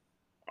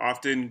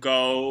often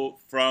go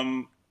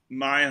from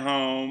my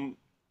home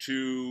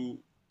to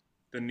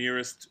the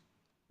nearest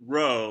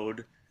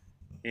road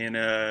in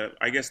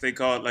I guess they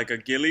call it like a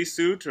ghillie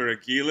suit or a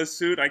Gila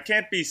suit. I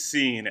can't be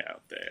seen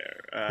out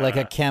there. Like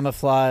a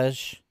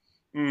camouflage?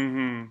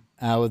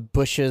 With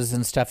bushes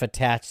and stuff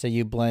attached so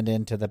you blend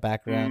into the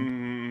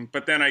background?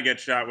 But then I get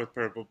shot with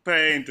purple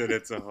paint and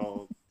it's a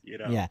whole,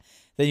 Yeah,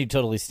 then you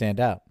totally stand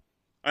out.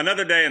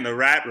 Another day in the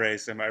rat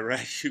race, am I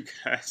right, you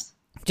guys?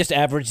 Just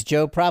average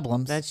Joe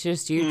problems. That's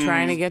just you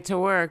trying to get to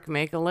work,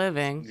 make a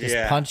living. Just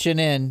punching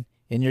in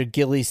your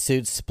ghillie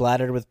suit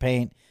splattered with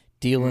paint,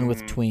 dealing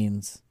with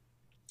tweens.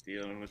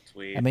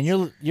 I mean,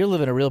 you're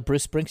living a real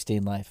Bruce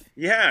Springsteen life.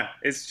 Yeah,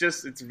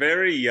 it's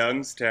very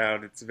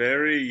Youngstown. It's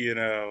very,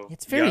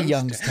 It's very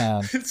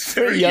Youngstown. It's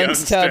very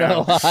Youngstown,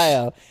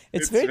 Ohio.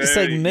 It's very just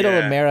like middle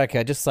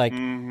America, just like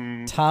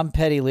Tom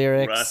Petty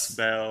lyrics. Rust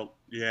Belt,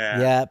 yeah.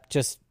 Yeah,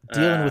 just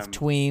dealing with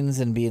tweens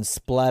and being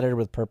splattered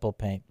with purple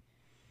paint.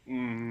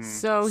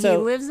 So he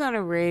lives on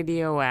a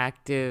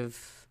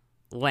radioactive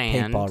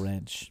land. Paintball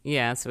range.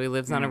 Yeah, so he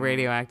lives on a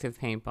radioactive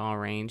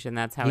paintball range, and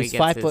that's how he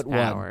gets his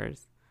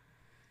powers.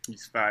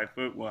 He's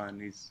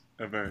 5'1". He's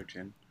a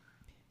virgin.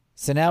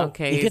 So now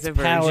he gets he's a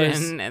virgin,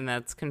 powers. and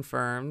that's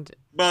confirmed.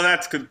 Well,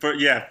 that's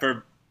confirmed. Yeah,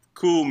 for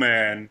Cool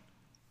Man,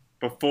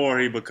 before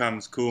he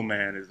becomes Cool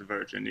Man, is a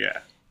virgin. Yeah.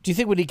 Do you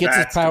think when he gets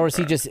his powers,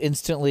 he just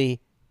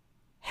instantly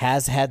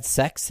has had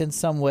sex in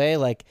some way?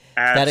 Like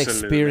that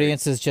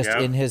experience is just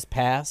in his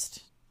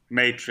past?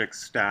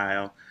 Matrix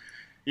style.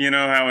 You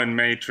know how in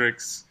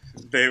Matrix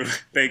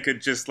they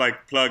could just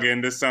like plug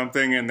into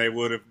something and they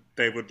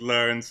would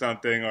learn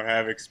something or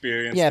have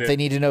experience. Yeah, if they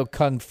need to know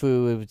kung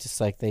fu, it was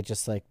just like they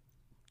just like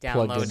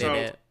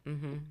downloaded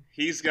it.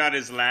 He's got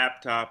his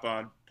laptop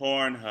on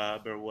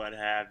Pornhub or what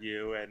have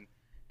you,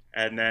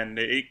 and then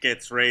it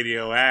gets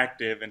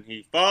radioactive and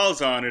he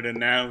falls on it, and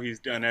now he's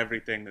done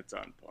everything that's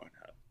on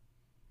Pornhub.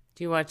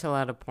 Do you watch a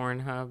lot of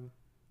Pornhub,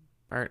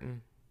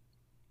 Burton?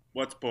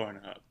 What's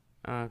Pornhub?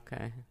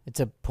 Okay. It's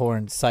a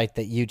porn site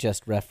that you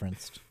just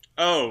referenced.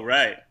 Oh,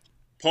 right.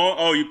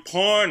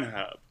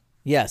 Pornhub.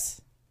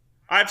 Yes.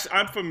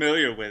 I'm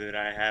familiar with it.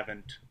 I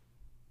haven't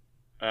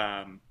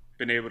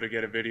been able to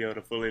get a video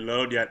to fully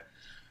load yet.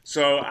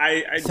 So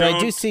I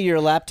do see your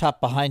laptop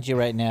behind you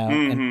right now,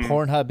 and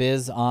Pornhub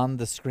is on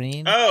the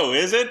screen. Oh,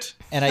 is it?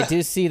 And I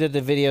do see that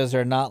the videos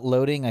are not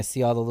loading. I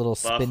see all the little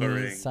spinny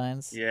Buffering.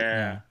 signs.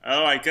 Yeah.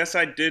 Oh, I guess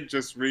I did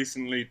just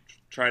recently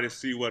try to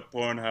see what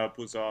Pornhub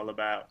was all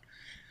about.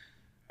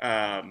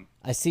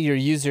 I see your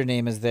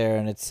username is there,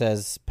 and it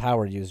says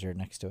power user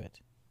next to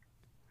it.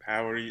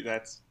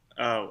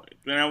 Oh,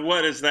 now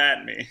what does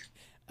that mean?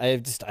 I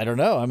don't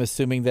know. I'm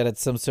assuming that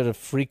it's some sort of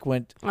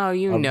frequent. Oh,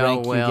 you know,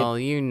 Will.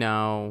 You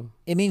know.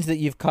 It means that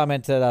you've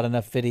commented on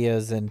enough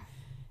videos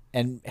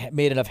and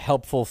made enough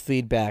helpful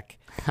feedback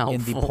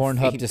in the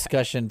Pornhub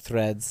discussion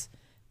threads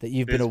that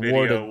you've been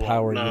awarded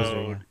power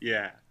user.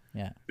 Yeah.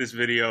 Yeah. This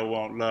video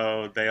won't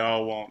load. They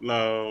all won't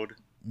load.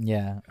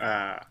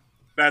 Yeah.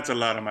 That's a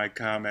lot of my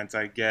comments,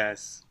 I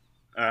guess.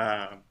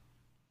 I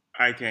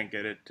can't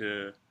get it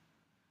to.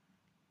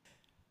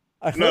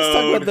 Let's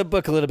talk about the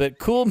book a little bit.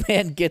 Cool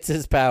Man gets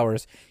his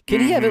powers.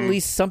 Can he have at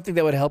least something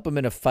that would help him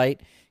in a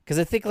fight? Because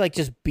I think like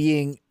just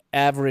being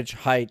average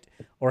height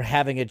or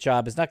having a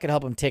job is not going to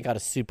help him take out a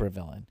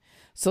supervillain.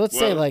 So let's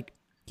say like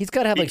he's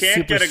got to have like super.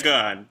 He can't get a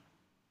gun.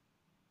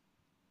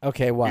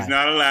 Okay, why? He's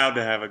not allowed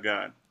to have a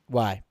gun.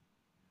 Why?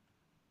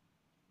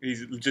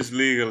 He's just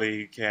legally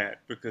he can't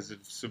because of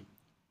some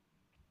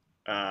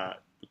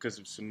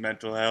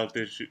mental health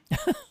issue.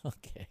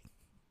 Okay,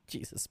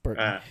 Jesus,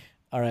 Burton.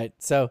 All right,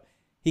 so.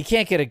 He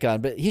can't get a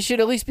gun, but he should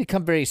at least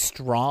become very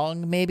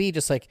strong, maybe,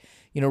 just like,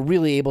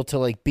 really able to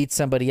like beat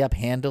somebody up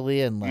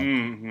handily and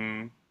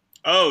like.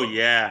 Oh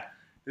yeah,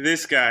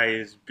 this guy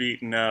is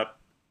beating up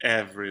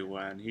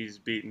everyone. He's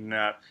beating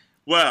up.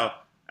 Well,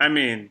 I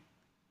mean,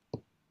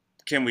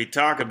 can we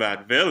talk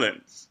about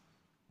villains?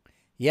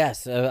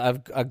 Yes,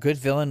 a good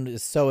villain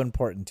is so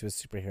important to a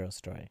superhero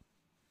story.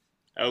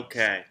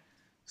 Okay,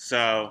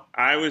 so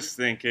I was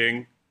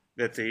thinking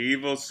that the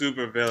evil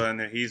supervillain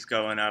that he's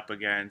going up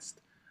against.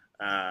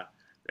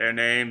 Their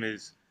name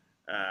is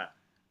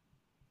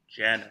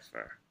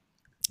Jennifer.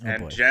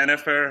 And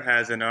Jennifer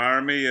has an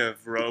army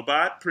of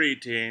robot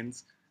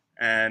preteens,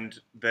 and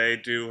they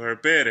do her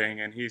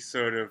bidding, and he's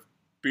sort of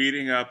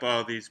beating up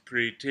all these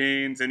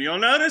preteens. And you'll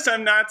notice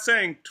I'm not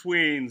saying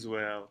tweens,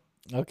 Will.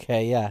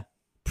 Okay, yeah.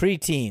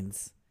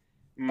 Preteens.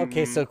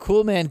 Okay, so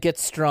Cool Man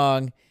gets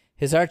strong.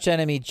 His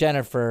archenemy,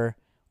 Jennifer.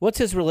 What's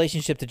his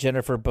relationship to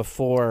Jennifer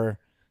before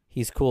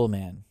he's Cool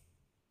Man?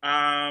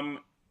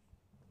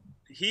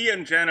 He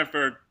and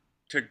Jennifer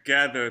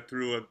together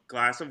threw a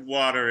glass of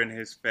water in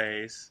his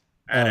face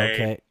at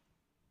a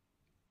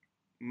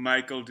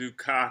Michael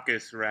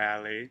Dukakis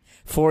rally.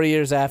 4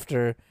 years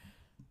after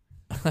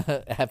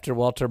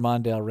Walter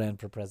Mondale ran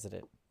for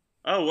president.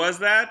 Oh, was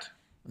that?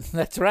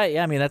 That's right.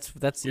 Yeah, I mean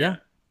that's yeah.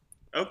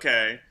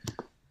 Okay.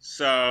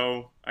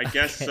 So I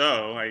guess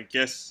so. I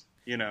guess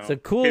so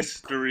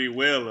history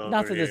will over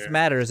not that here. This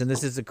matters, and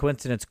this is a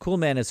coincidence. Cool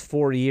Man is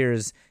 4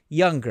 years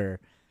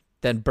younger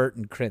than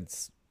Burton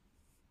Krintz.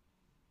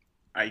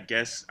 I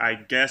guess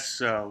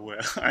so. Well,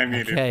 I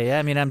mean, okay.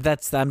 I mean, I'm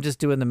just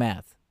doing the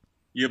math.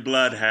 You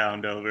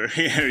bloodhound over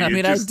here.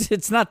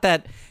 It's not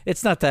that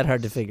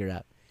hard to figure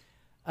out.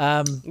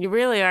 You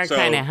really are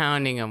kind of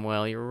hounding him,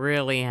 Will. You're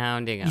really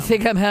hounding him. You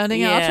think I'm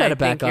hounding him? I'll try to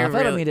back off.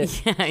 I don't mean to.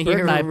 Yeah,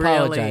 Burton, I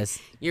apologize.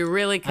 You're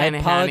really kind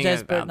of hounding him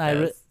about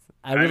this.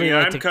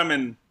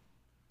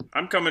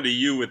 I'm coming to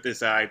you with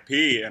this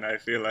IP, and I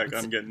feel like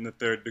I'm getting the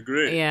third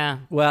degree. Yeah.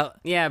 Well,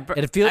 yeah.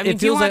 It feels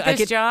do you want like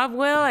this job,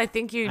 Will? I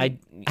think you. I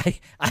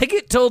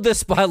get told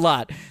this by a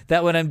lot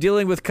that when I'm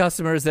dealing with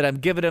customers that I'm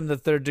giving them the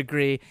third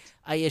degree.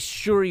 I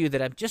assure you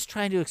that I'm just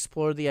trying to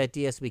explore the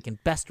idea so we can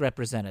best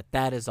represent it.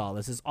 That is all.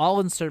 This is all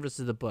in service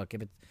of the book.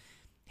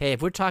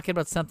 If we're talking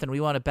about something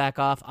we want to back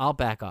off, I'll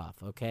back off.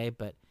 Okay,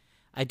 but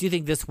I do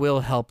think this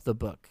will help the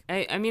book.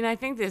 I mean, I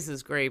think this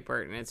is great,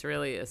 Burton. It's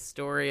really a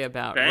story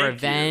about Thank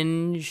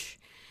revenge.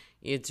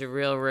 You. It's a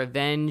real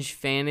revenge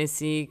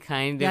fantasy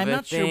kind of I'm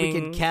not sure we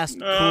can cast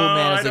Cool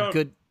Man as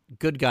a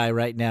good guy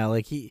right now.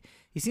 Like he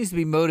seems to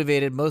be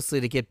motivated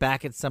mostly to get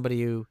back at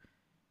somebody who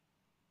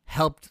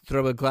helped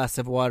throw a glass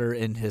of water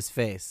in his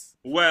face.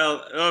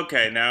 Well,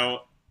 okay,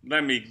 now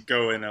let me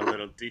go in a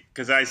little deep,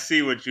 because I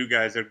see what you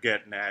guys are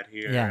getting at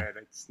here, and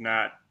it's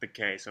not the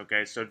case,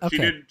 okay? So she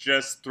didn't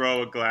just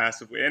throw a glass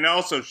of... And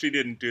also, she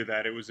didn't do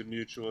that. It was a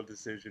mutual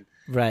decision.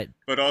 Right.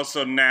 But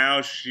also,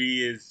 now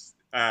she is...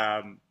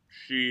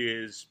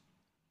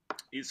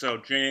 So,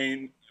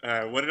 Jane...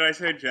 what did I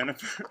say?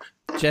 Jennifer?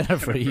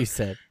 Jennifer, you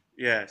said.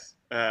 Yes.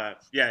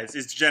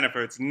 It's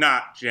Jennifer. It's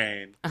not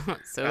Jane.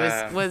 So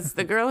was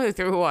the girl who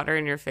threw water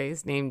in your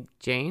face named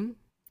Jane?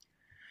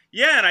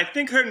 Yeah, and I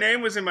think her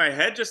name was in my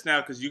head just now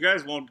because you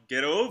guys won't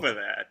get over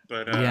that.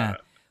 But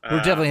we're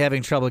definitely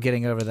having trouble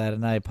getting over that,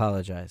 and I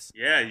apologize.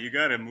 Yeah, you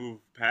got to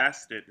move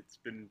past it. It's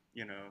been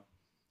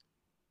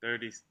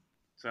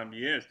 30-some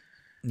years.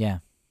 Yeah.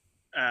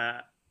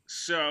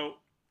 So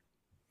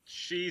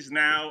she's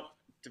now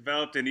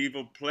developed an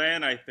evil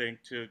plan, I think,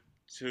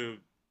 to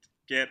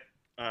get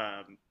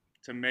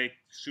to make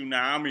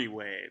tsunami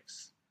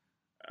waves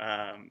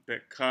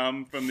that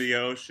come from the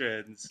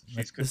oceans.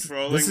 She's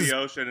controlling the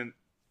ocean and.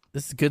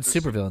 This is good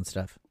supervillain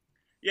stuff.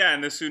 Yeah,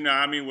 and the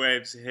tsunami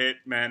waves hit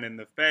men in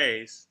the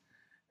face.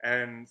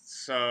 And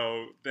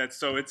so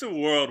it's a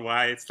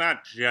worldwide. It's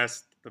not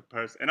just the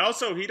person. And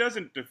also, he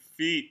doesn't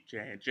defeat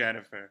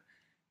Jennifer.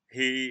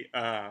 He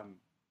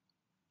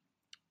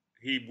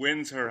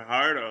wins her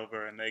heart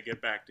over, and they get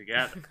back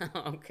together.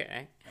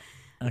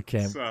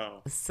 Okay.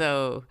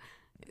 So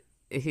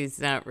he's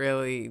not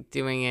really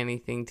doing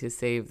anything to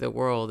save the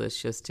world. It's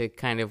just to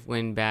kind of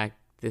win back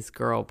this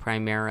girl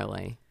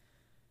primarily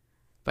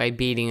by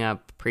beating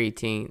up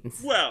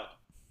preteens. Well,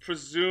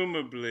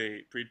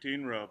 presumably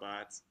preteen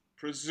robots.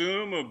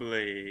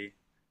 Presumably,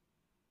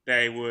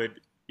 they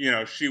would,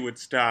 she would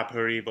stop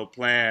her evil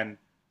plan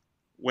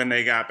when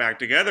they got back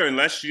together,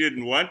 unless she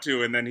didn't want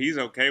to, and then he's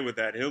okay with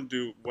that. He'll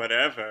do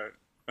whatever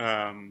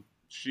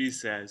she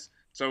says.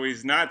 So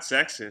he's not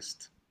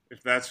sexist,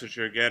 if that's what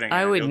you're getting.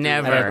 I would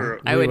never.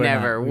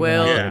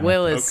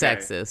 Will is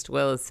sexist.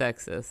 Will is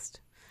sexist.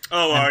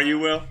 Oh, are you,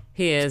 Will?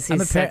 He is.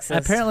 He's sexist.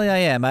 Apparently I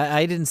am.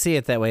 I didn't see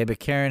it that way, but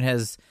Karen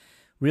has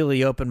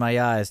really opened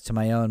my eyes to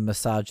my own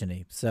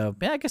misogyny. So,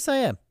 yeah, I guess I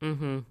am.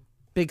 Mm-hmm.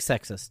 Big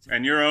sexist.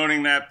 And you're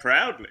owning that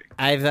proudly.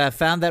 I've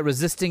found that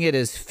resisting it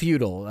is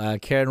futile.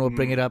 Karen will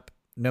bring it up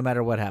no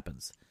matter what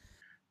happens.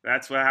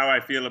 That's how I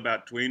feel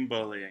about tween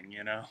bullying,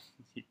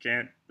 You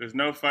can't, there's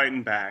no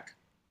fighting back.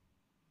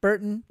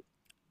 Burton,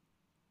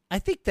 I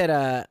think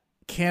that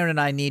Karen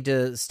and I need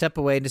to step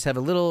away and just have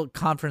a little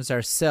conference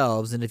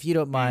ourselves. And if you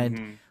don't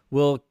mind,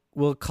 we'll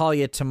call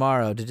you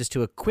tomorrow to just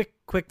do a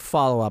quick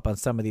follow-up on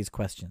some of these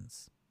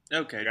questions.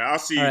 Okay, I'll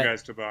see you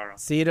guys tomorrow.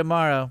 See you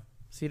tomorrow.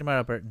 See you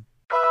tomorrow, Burton.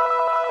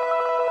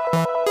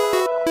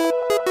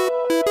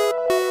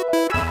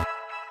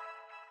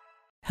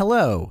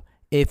 Hello.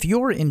 If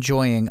you're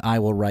enjoying I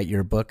Will Write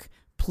Your Book,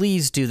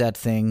 please do that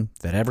thing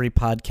that every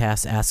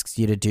podcast asks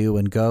you to do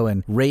and go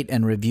and rate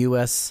and review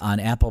us on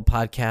Apple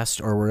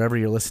Podcasts or wherever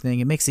you're listening.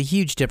 It makes a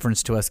huge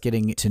difference to us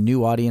getting to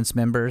new audience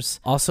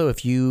members. Also,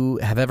 if you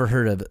have ever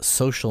heard of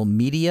social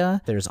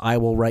media, there's I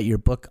Will Write Your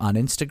Book on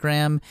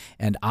Instagram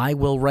and I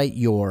Will Write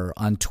Your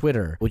on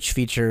Twitter, which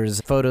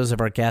features photos of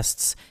our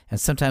guests.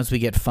 And sometimes we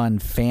get fun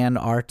fan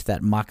art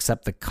that mocks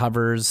up the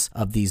covers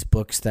of these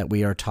books that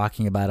we are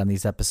talking about on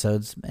these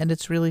episodes. And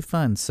it's really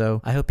fun.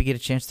 So I hope you get a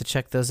chance to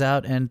check those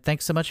out. And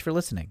thanks so much for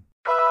listening.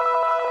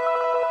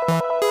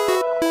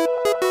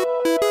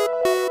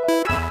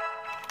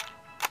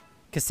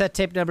 Cassette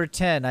tape number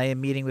 10. I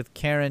am meeting with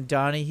Karen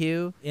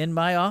Donahue in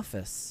my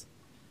office.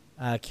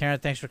 Karen,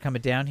 thanks for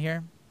coming down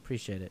here.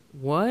 Appreciate it.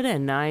 What a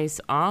nice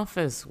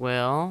office,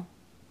 Will.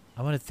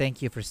 I want to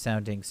thank you for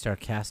sounding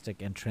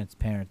sarcastic and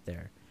transparent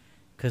there,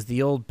 because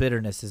the old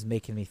bitterness is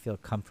making me feel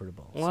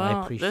comfortable. Well, so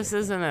I appreciate this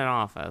isn't an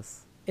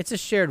office. It's a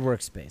shared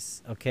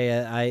workspace, okay?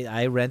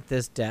 I rent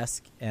this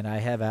desk, and I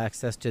have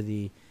access to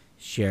the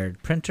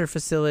shared printer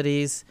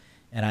facilities,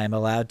 and I'm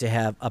allowed to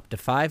have up to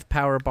 5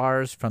 power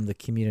bars from the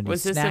community snack room.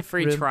 Was this a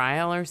free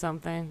trial or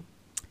something?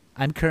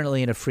 I'm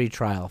currently in a free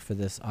trial for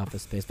this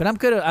office space, but I'm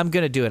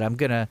gonna do it. I'm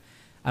gonna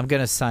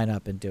sign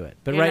up and do it.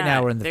 But right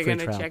now we're in the free trial period.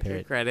 They're gonna check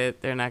your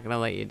credit. They're not gonna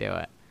let you do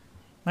it.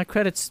 My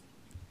credit's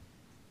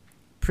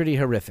pretty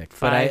horrific.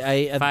 But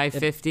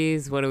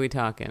 550s. What are we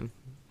talking?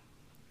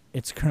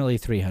 It's currently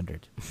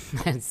 300.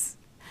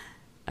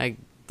 I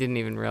didn't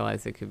even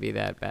realize it could be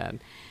that bad.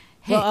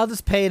 Hey, well, I'll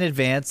just pay in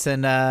advance,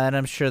 and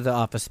I'm sure the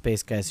office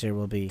space guys here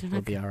will be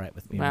all right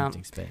with me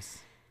renting space.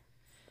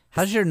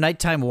 How's your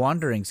nighttime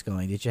wanderings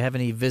going? Did you have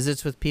any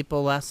visits with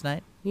people last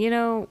night? You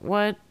know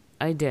what?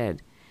 I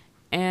did.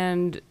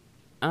 And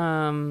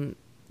the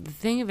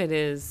thing of it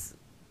is,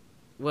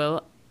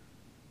 well,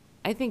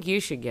 I think you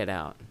should get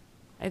out.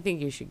 I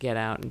think you should get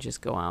out and just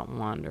go out and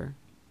wander.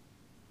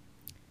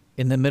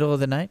 In the middle of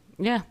the night?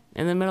 Yeah,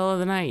 in the middle of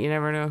the night. You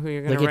never know who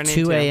you're going to run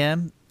into. Like at 2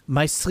 a.m.?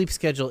 My sleep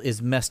schedule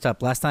is messed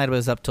up. Last night I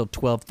was up till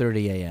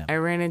 12:30 a.m. I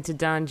ran into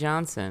Don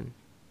Johnson.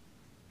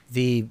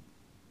 Don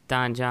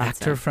Johnson,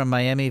 actor from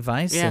Miami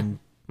Vice. Yeah.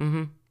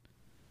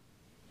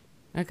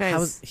 That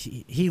guy's.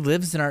 He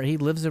lives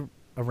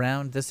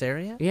around this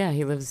area? Yeah,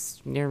 he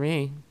lives near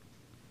me.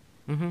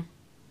 So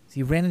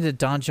you ran into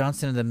Don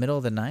Johnson in the middle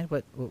of the night? We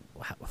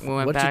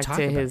went back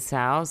to his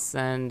house,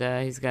 and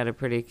he's got a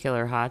pretty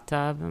killer hot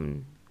tub,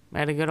 and I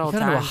had a good old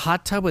time. You got into a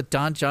hot tub with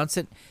Don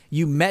Johnson?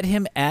 You met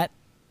him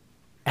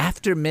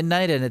after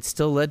midnight, and it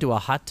still led to a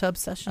hot tub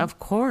session? Of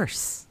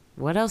course.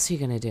 What else are you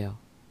going to do?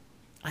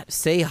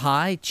 Say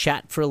hi,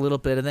 chat for a little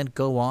bit, and then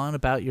go on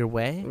about your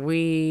way?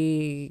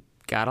 We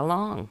got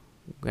along.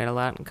 We had a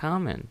lot in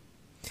common.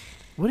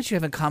 What did you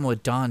have in common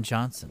with Don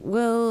Johnson?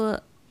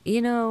 Well,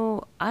 you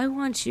know, I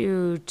want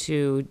you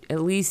to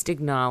at least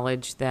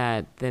acknowledge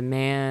that the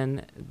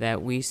man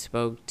that we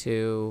spoke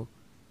to,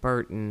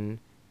 Burton,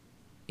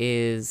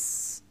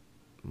 is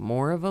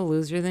more of a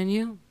loser than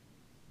you.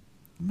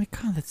 Oh my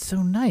God, that's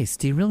so nice.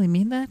 Do you really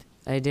mean that?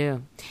 I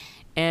do.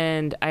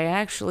 And I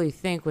actually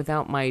think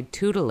without my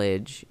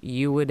tutelage,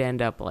 you would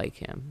end up like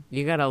him.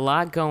 You got a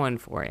lot going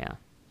for you.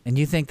 And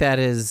you think that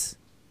is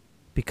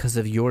because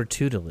of your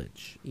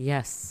tutelage?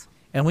 Yes.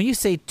 And when you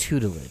say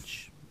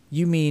tutelage,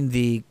 you mean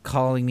the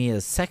calling me a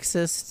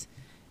sexist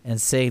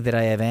and saying that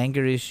I have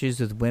anger issues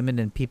with women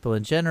and people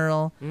in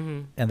general,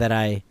 and that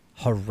I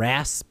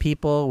harass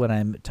people when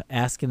I'm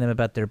asking them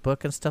about their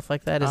book and stuff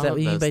like that. Is that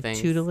what you mean by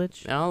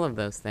tutelage? All of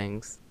those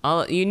things.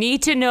 You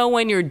need to know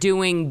when you're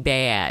doing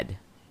bad,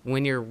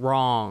 when you're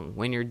wrong,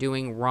 when you're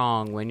doing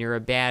wrong, when you're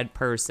a bad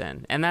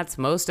person. And that's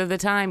most of the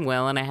time,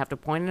 Will, and I have to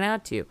point it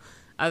out to you.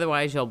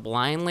 Otherwise, you'll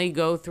blindly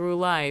go through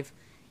life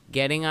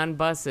getting on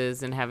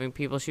buses and having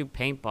people shoot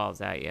paintballs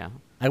at you.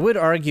 I would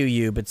argue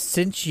you, but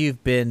since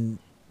you've been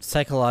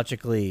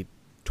psychologically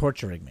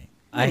torturing me,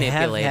 I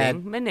have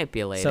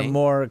had some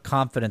more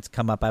confidence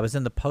come up. I was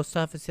in the post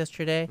office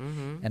yesterday,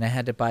 and I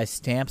had to buy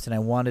stamps, and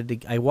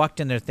I walked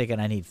in there thinking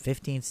I need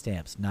 15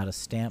 stamps, not a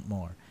stamp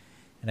more.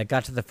 And I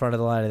got to the front of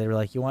the line, and they were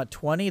like, you want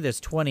 20? There's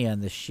 20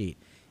 on this sheet.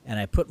 And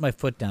I put my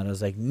foot down. I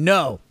was like,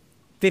 no,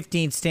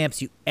 15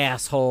 stamps, you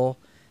asshole.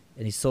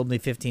 And he sold me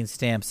 15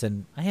 stamps,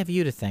 and I have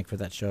you to thank for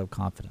that show of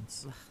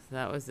confidence.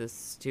 That was a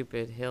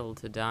stupid hill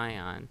to die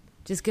on.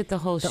 Just get the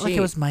whole sheet. Like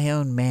it was my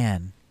own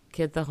man.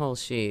 Get the whole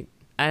sheet.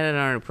 I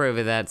don't approve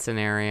of that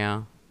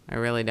scenario. I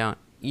really don't.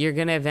 You're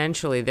going to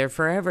eventually, they're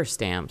forever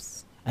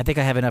stamps. I think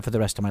I have enough for the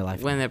rest of my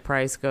life. When the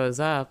price goes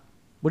up.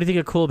 What do you think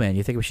of Cool Man?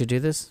 You think we should do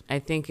this? I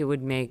think it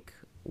would make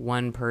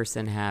one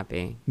person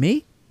happy.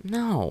 Me?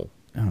 No.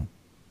 Oh.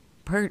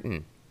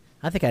 Burton.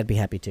 I think I'd be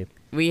happy too.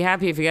 Be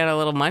happy if you got a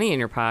little money in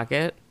your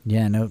pocket.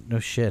 Yeah, no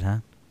shit, huh?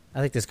 I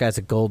think this guy's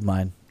a gold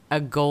mine. A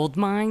gold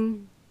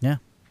mine? Yeah.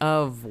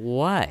 Of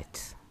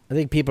what? I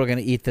think people are going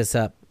to eat this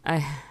up.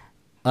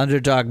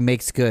 Underdog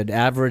makes good.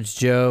 Average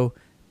Joe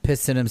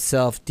pissing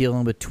himself,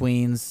 dealing with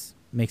tweens,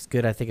 makes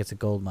good. I think it's a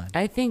gold mine.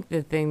 I think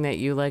the thing that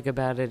you like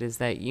about it is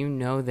that you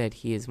know that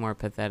he is more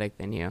pathetic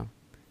than you.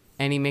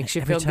 And he makes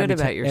you feel good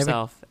about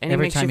yourself.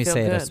 Every time you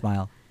say it, I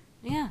smile.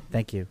 Yeah.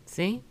 Thank you.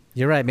 See?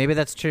 You're right. Maybe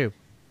that's true.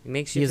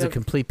 He is a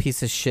complete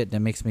piece of shit, and it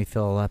makes me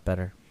feel a lot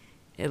better.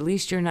 At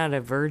least you're not a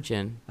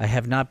virgin. I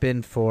have not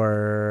been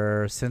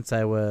since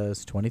I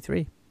was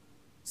 23.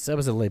 So I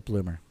was a late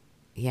bloomer.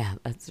 Yeah,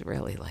 that's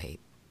really late.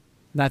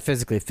 Not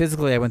physically.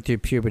 Physically, I went through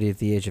puberty at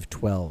the age of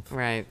 12.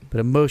 Right. But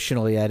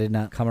emotionally, I did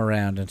not come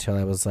around until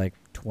I was like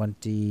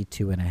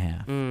 22 and a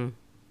half. All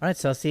right,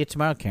 so I'll see you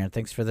tomorrow, Karen.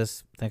 Thanks for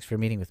this. Thanks for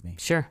meeting with me.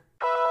 Sure.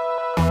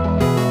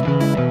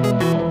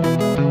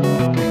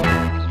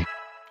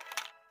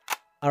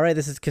 All right,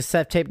 this is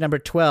cassette tape number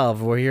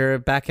 12. We're here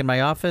back in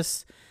my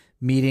office,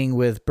 meeting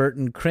with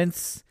Burton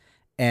Krintz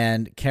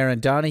and Karen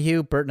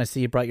Donahue. Burton, I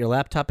see you brought your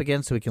laptop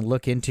again so we can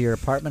look into your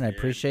apartment. I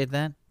appreciate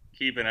that.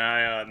 Keep an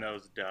eye on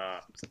those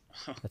dogs.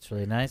 That's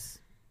really nice.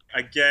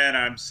 Again,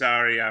 I'm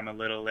sorry I'm a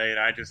little late.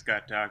 I just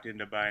got talked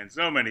into buying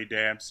so many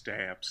damn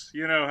stamps.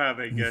 You know how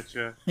they get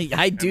you.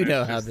 I do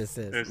know how this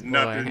is. There's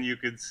nothing you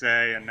could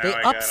say, and now they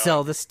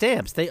upsell the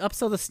stamps. They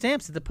upsell the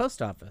stamps at the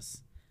post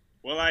office.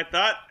 Well, I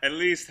thought at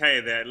least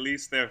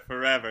they're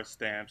forever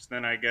stamps.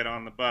 Then I get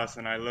on the bus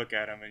and I look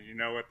at them, and you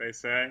know what they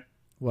say?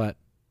 What?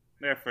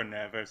 They're for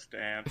never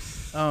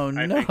stamps. Oh,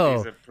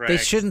 no. They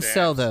shouldn't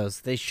sell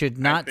those. They should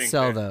not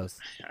sell those.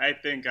 I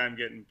think I'm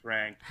getting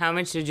pranked. How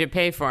much did you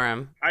pay for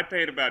them? I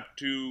paid about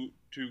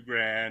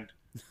 $2,000.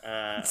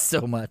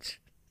 So much.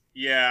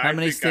 Yeah. How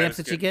many stamps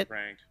did you get?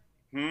 Pranked.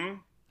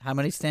 How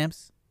many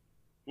stamps?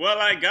 Well,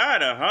 I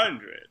got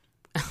 100.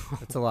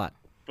 That's a lot.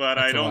 But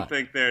I don't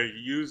think they're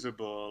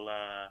usable.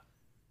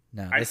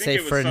 No, they say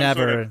for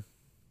never.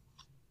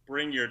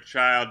 Bring your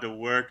child to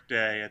work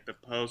day at the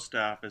post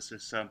office or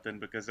something,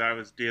 because I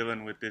was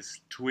dealing with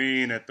this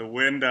tween at the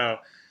window.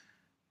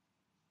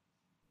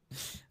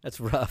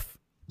 That's rough.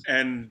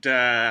 And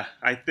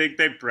I think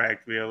they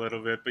pranked me a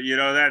little bit, but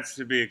that's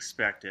to be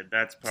expected.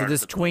 That's part of the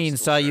So this tween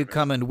saw you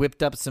come and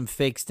whipped up some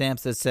fake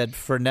stamps that said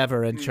for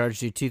never and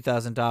charged you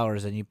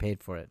 $2,000 and you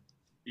paid for it.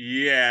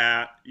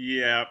 Yeah.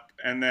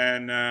 And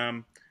then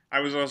I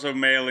was also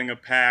mailing a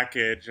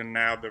package, and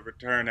now the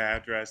return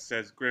address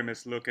says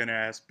grimace-looking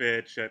ass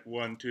bitch at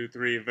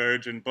 123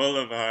 Virgin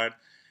Boulevard.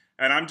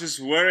 And I'm just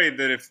worried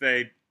that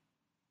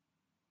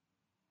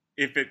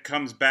if it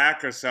comes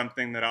back or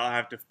something, that I'll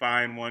have to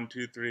find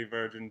 123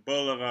 Virgin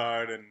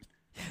Boulevard. And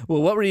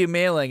well, what were you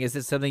mailing? Is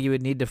it something you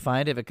would need to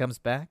find if it comes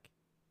back?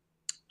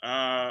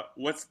 Yes,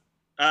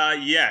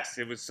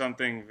 it was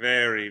something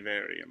very,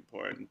 very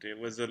important. It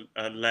was a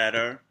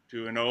letter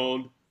to an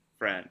old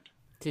friend.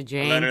 To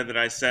Jane? A letter that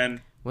I sent.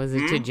 Was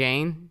it to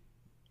Jane?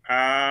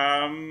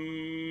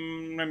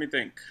 Let me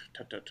think.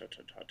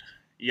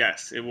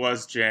 Yes, it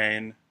was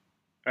Jane.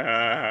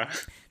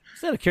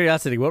 Just out of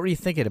curiosity, what were you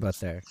thinking about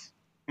there?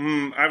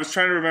 I was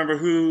trying to remember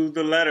who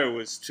the letter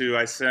was to.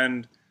 I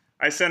send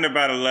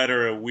about a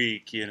letter a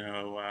week,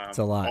 It's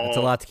a lot. It's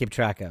a lot to keep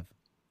track of.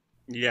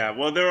 Yeah,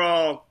 well, they're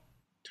all...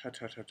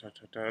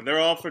 They're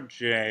all for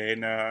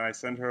Jane. I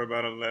sent her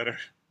about a letter.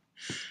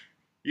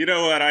 You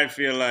know what? I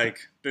feel like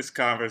this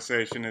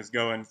conversation is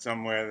going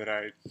somewhere that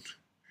I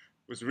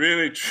was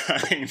really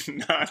trying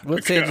not to We'll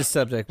change the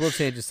subject.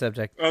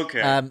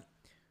 Okay.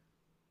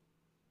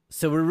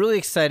 So we're really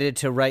excited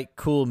to write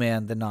Cool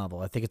Man, the novel.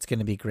 I think it's going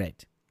to be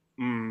great.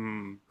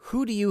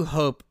 Who do you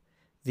hope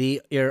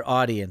your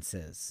audience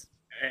is?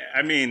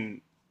 I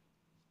mean,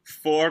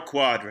 4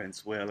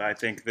 quadrants, Will. I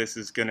think this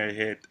is going to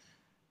hit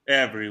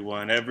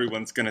everyone.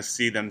 Everyone's going to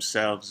see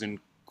themselves in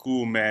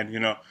Cool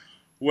Man,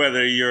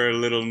 whether you're a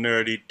little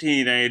nerdy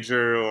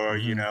teenager or,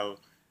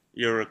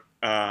 you're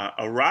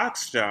a rock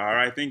star.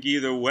 I think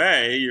either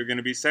way, you're going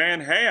to be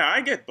saying, hey,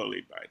 I get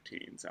bullied by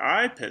teens.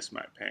 I piss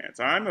my pants.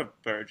 I'm a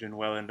virgin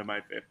well into my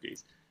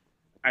 50s.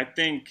 I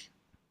think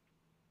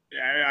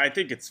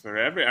it's for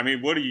I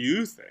mean, what do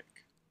you think?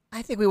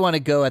 I think we want to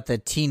go at the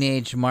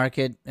teenage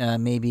market.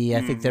 Maybe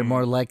I think they're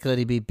more likely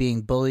to be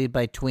being bullied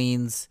by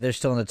tweens. They're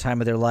still in a time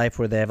of their life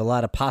where they have a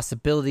lot of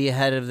possibility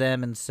ahead of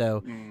them. And so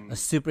a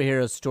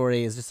superhero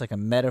story is just like a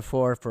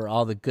metaphor for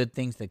all the good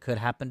things that could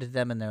happen to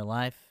them in their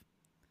life.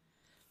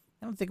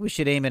 I don't think we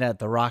should aim it at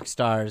the rock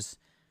stars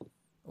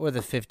or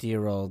the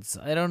 50-year-olds.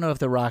 I don't know if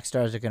the rock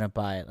stars are going to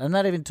buy it. I'm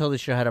not even totally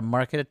sure how to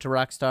market it to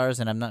rock stars,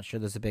 and I'm not sure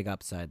there's a big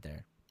upside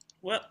there.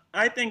 Well,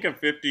 I think a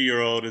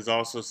 50-year-old is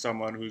also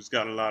someone who's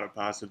got a lot of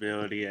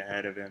possibility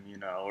ahead of him,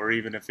 or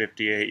even a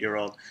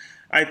 58-year-old.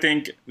 I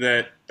think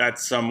that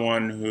that's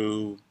someone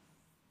who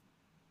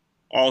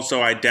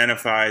also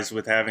identifies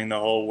with having the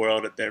whole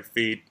world at their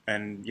feet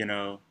and,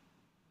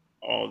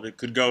 all that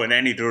could go in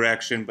any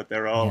direction, but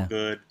they're all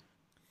good.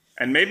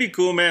 And maybe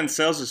Cool Man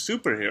sells a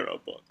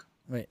superhero book.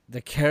 Wait,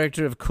 the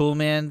character of Cool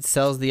Man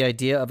sells the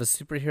idea of a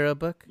superhero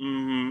book?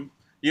 Mm-hmm.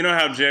 You know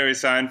how Jerry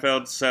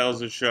Seinfeld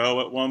sells a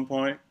show at one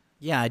point?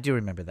 Yeah, I do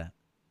remember that.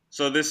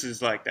 So this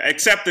is like that,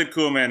 except that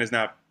Cool Man is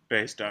not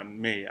based on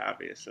me,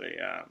 obviously.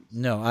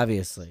 No,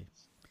 obviously.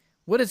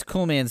 What is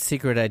Cool Man's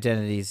secret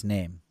identity's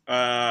name?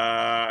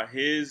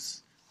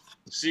 His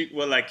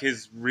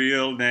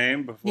real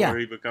name before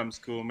he becomes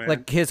Cool Man.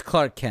 Like his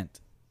Clark Kent.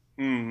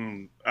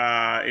 Mm-hmm.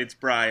 It's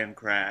Brian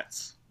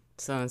Kratz.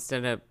 So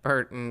instead of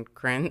Burton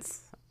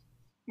Krentz?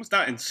 It's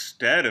not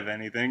instead of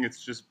anything.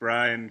 It's just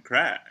Brian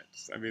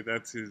Kratz. I mean,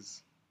 that's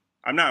his...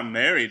 I'm not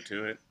married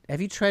to it.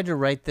 Have you tried to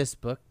write this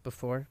book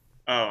before?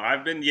 Oh,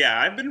 I've been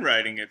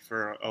writing it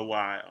for a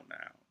while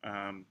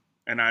now.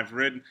 And I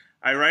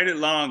write it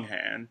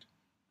longhand,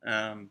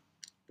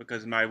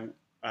 because my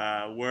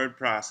word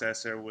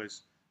processor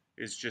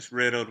is just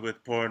riddled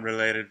with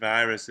porn-related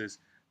viruses,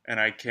 and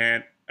I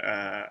can't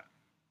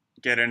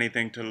get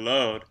anything to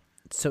load.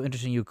 It's so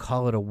interesting you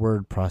call it a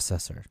word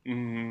processor.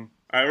 Mm-hmm.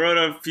 I wrote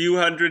a few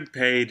hundred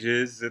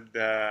pages, and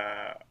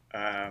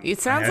it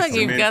sounds like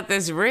you've got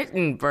this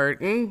written,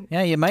 Burton.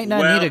 Yeah, you might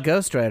not need a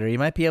ghostwriter. You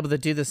might be able to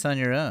do this on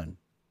your own.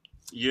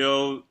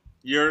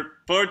 You're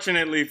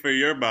fortunately for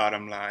your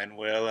bottom line,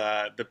 Will,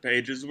 the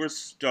pages were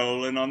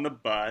stolen on the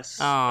bus.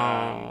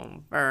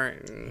 Oh,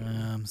 Burton.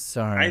 I'm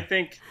sorry. I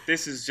think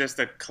this is just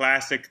a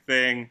classic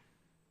thing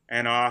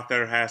an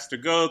author has to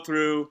go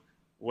through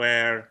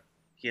where,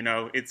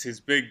 it's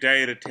his big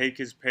day to take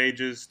his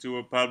pages to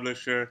a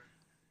publisher.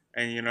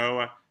 And,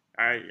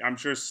 I'm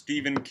sure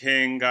Stephen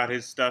King got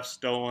his stuff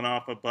stolen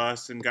off a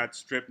bus and got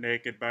stripped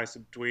naked by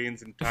some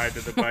tweens and tied to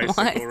the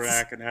bicycle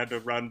rack and had to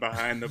run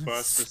behind the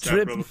bus for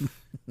several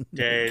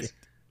days.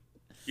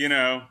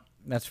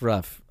 That's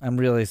rough. I'm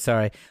really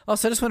sorry.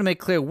 Also, I just want to make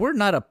clear, we're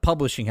not a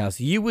publishing house.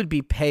 You would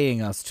be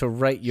paying us to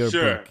write your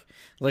book.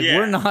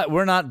 We're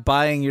not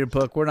buying your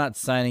book. We're not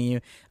signing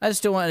you. I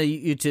just don't want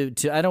you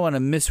to I don't want to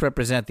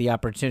misrepresent the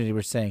opportunity.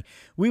 We're saying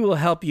we will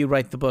help you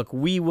write the book.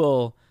 We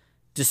will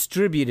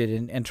distribute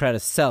it and try to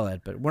sell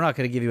it, but we're not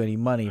going to give you any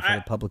money for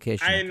the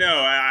publication. I know.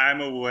 I'm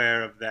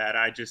aware of that.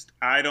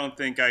 I don't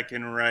think I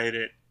can write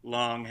it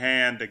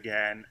longhand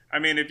again. I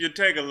mean, if you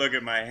take a look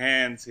at my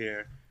hands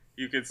here,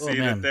 you can see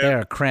that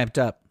they're cramped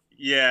up.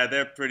 Yeah,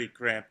 they're pretty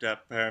cramped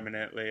up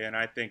permanently, and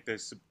I think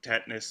there's some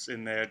tetanus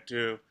in there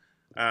too,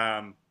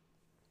 from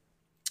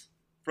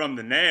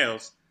the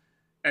nails.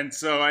 And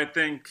so I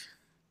think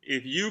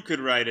if you could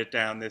write it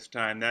down this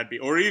time,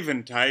 or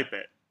even type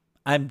it.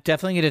 I'm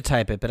definitely going to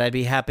type it, but I'd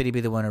be happy to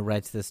be the one who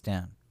writes this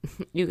down.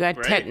 You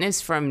got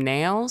tetanus from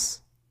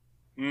nails?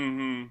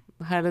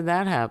 Mm-hmm. How did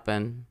that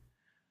happen?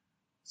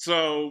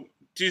 So,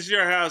 does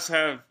your house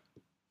have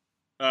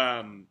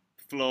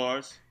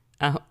floors?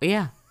 Oh,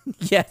 yeah.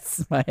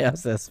 Yes, my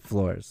house has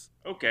floors.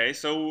 Okay,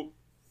 so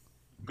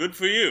good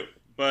for you.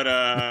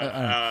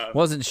 But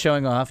wasn't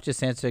showing off,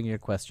 just answering your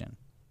question.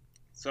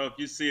 So if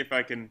you see if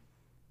I can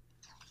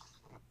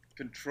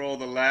control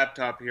the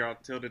laptop here, I'll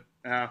tilt it.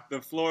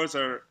 The floors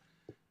are...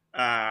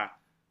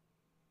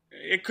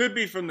 it could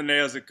be from the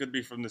nails, it could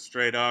be from the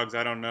stray dogs,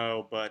 I don't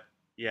know, but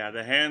yeah,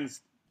 the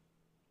hands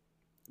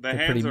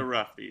are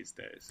rough these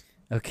days.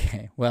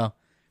 Okay, well,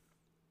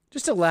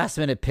 just a last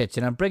minute pitch,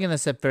 and I'm bringing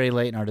this up very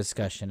late in our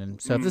discussion,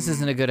 and so if this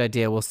isn't a good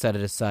idea, we'll set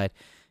it aside.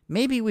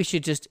 Maybe we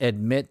should just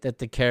admit that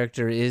the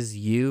character is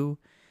you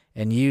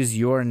and use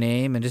your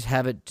name and just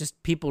have it,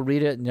 just people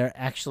read it and they're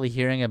actually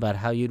hearing about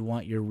how you'd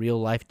want your real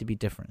life to be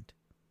different.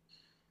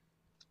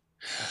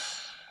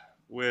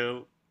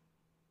 Will,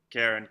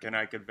 Karen, can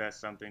I confess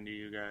something to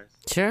you guys?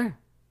 Sure.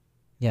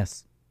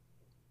 Yes.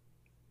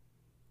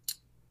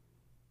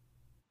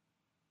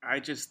 I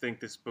just think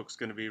this book's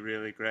going to be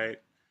really great.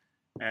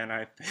 And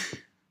I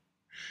think...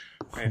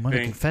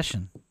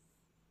 confession.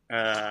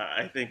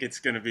 I think it's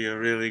going to be a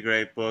really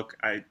great book.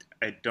 I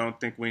don't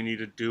think we need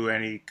to do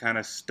any kind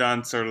of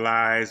stunts or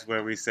lies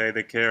where we say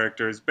the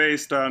character is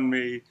based on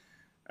me.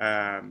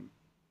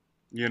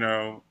 You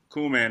know,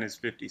 Cool Man is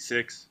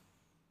 56.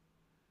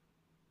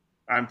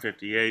 I'm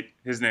 58.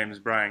 His name is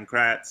Brian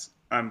Kratz.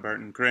 I'm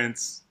Burton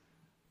Krintz.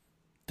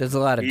 There's a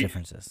lot of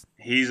differences.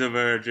 He's a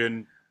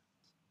virgin.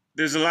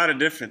 There's a lot of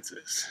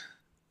differences.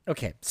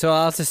 Okay, so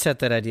I'll just set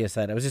that idea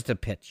aside. It was just a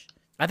pitch.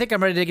 I think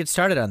I'm ready to get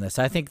started on this.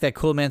 I think that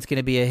Cool Man's going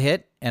to be a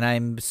hit, and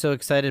I'm so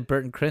excited,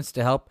 Burton Krintz,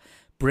 to help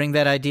bring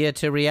that idea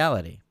to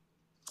reality.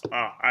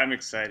 Oh, I'm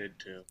excited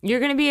too. You're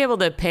going to be able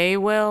to pay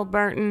Will,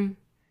 Burton?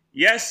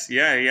 Yes,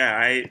 yeah.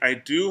 I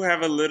do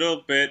have a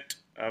little bit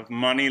of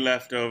money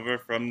left over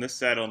from the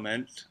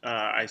settlement.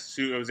 I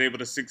was able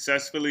to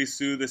successfully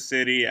sue the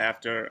city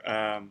after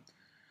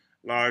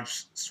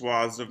large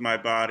swaths of my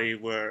body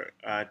were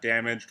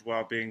damaged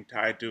while being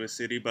tied to a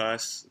city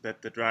bus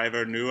that the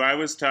driver knew I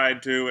was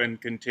tied to and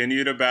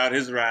continued about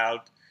his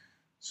route.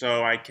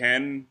 So I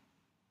can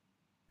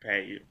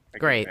pay you.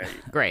 Great.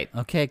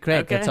 Okay, great.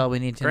 Okay. That's all we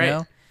need to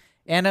know.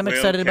 And I'm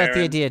excited about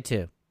the idea,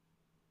 too.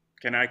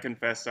 Can I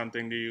confess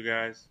something to you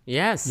guys?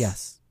 Yes.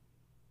 Yes.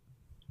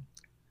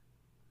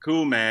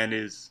 Cool Man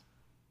is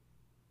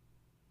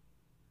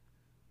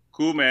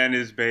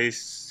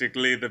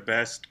basically the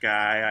best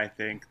guy I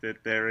think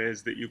that there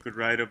is that you could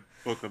write a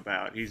book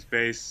about. He's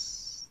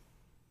basically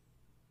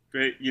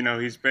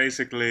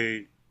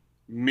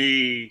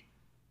me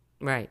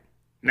right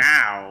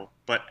now,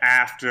 but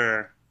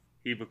after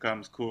he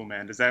becomes Cool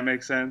Man. Does that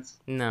make sense?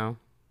 No,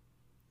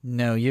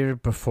 you're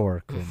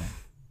before Cool Man.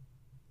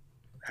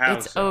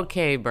 It's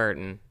okay,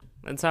 Burton.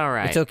 It's all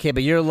right. It's okay,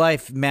 but your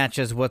life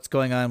matches what's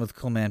going on with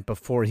Cool Man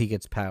before he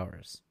gets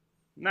powers.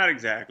 Not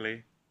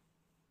exactly.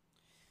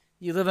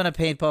 You live in a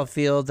paintball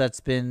field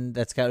that's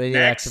got radioactive...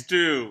 Next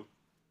to.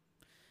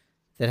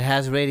 That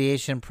has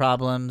radiation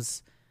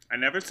problems. I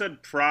never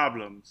said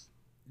problems.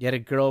 You had a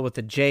girl with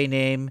a J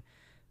name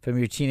from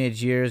your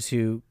teenage years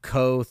who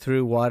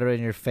threw water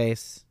in your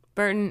face.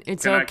 Burton,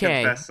 it's Can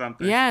okay. I confess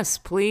something? Yes,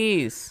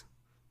 please.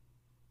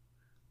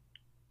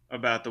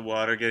 About the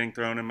water getting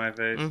thrown in my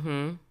face?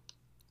 Mm-hmm.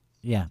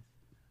 Yeah.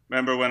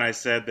 Remember when I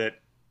said that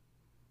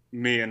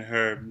me and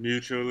her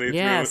mutually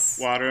threw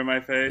water in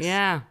my face?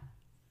 Yeah.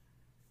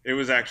 It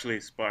was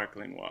actually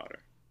sparkling water.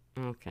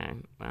 Okay,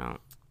 well.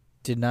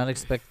 Did not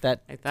expect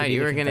that. I thought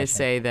you were going to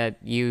say that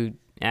you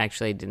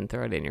actually didn't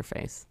throw it in your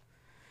face.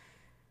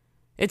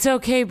 It's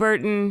okay,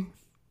 Burton.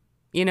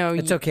 You know.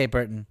 It's okay,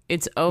 Burton.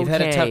 It's okay. You've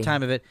had a tough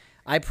time of it.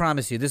 I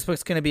promise you, this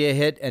book's going to be a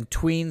hit, and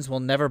tweens will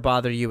never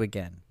bother you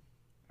again.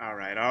 All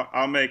right,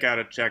 I'll make out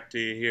a check to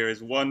you here.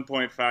 Is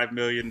 $1.5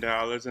 million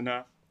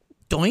enough?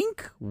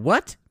 Doink?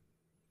 What?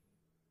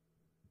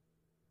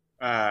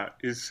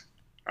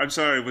 I'm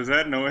sorry, was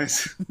that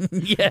noise?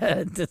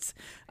 Yeah, that's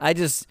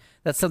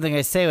something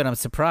I say when I'm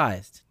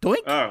surprised.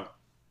 Doink? Oh.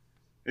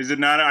 Is it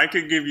not? I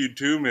could give you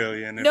 $2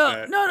 million.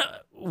 No.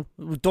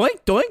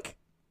 Doink?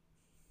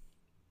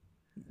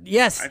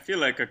 Yes. I feel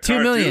like a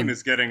cartoon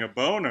is getting a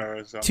boner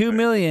or something. $2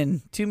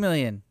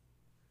 million.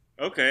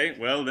 Okay,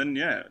 well then,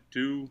 yeah.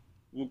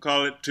 We'll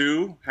call it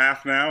 2,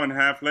 half now and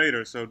half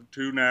later. So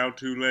 2 now,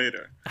 2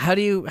 later. How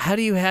do you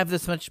have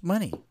this much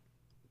money?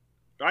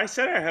 I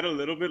said I had a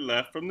little bit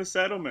left from the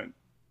settlement.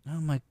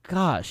 Oh my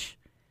gosh.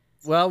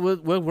 Well,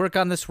 we'll work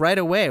on this right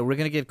away. We're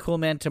going to get Cool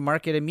Man to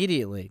market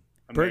immediately.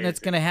 Amazing. Burton, it's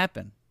going to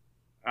happen.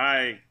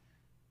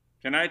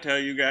 Can I tell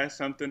you guys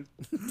something?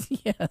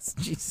 Yes.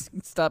 Jeez,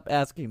 stop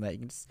asking that.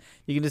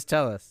 You can just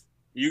tell us.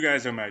 You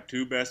guys are my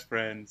 2 best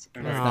friends.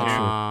 And that's not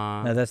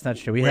true. No, that's not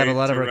true. We have a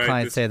lot of our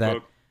clients say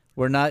that.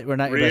 We're not your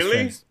best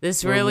friends.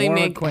 This really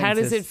how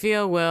does it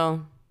feel,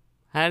 Will?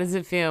 How does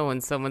it feel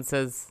when someone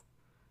says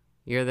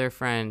you're their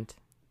friend?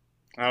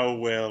 Oh,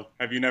 Will,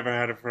 have you never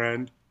had a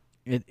friend?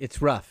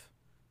 It's rough.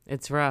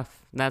 It's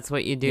rough. That's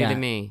what you do to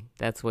me.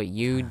 That's what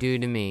you do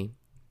to me.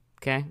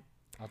 Okay?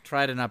 I'll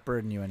try to not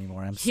burden you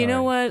anymore. I'm sorry. You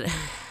know what?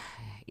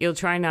 You'll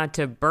try not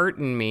to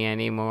burden me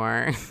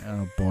anymore.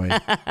 Oh, boy.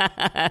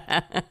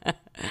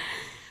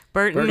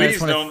 Burton, please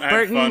don't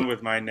have fun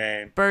with my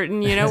name.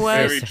 Burton, you know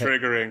what? It's very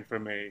triggering for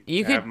me.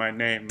 You could have my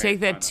name take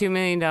that $2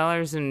 million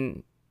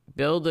and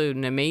build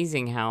an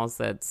amazing house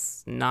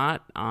that's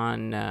not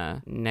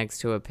on next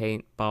to a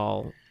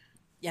paintball.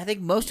 Yeah, I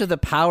think most of the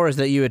powers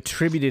that you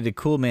attributed to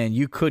Cool Man,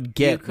 you could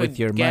get with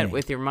your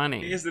money.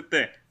 Here's the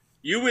thing.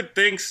 You would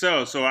think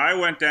so. So I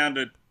went down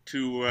to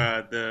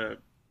the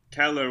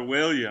Keller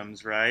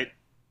Williams, right?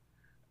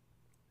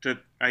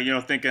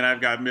 Thinking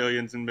I've got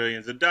millions and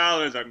millions of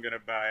dollars. I'm going to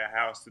buy a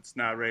house that's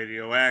not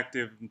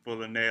radioactive and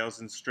full of nails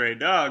and stray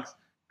dogs.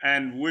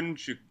 And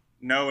wouldn't you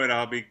know it,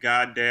 I'll be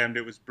goddamned.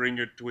 It was Bring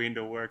Your Tween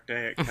to Work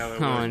Day at Keller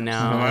Williams. Oh, no. So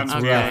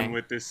I'm dealing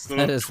with this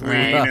little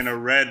tween in a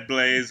red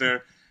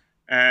blazer.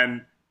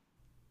 And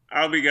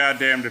I'll be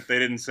goddamned if they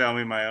didn't sell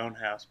me my own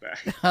house back.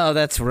 Oh,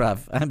 that's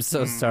rough. I'm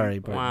so sorry,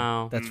 Burton.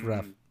 Wow. That's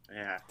rough.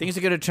 Yeah. Things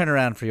are going to turn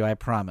around for you, I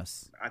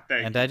promise.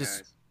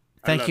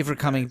 Thank you for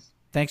coming. Guys.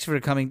 Thanks for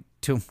coming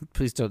to.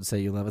 Please don't say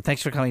you love it.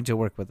 Thanks for coming to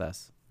work with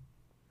us.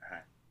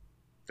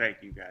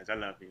 Thank you, guys. I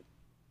love you.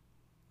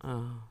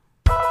 Oh.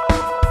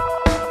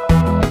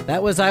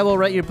 That was I Will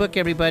Write Your Book,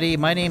 everybody.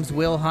 My name's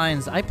Will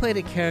Hines. I played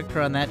a character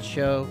on that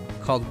show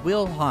called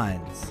Will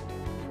Hines.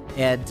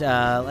 And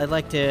I'd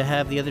like to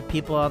have the other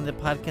people on the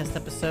podcast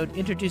episode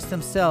introduce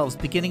themselves,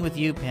 beginning with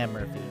you, Pam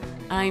Murphy.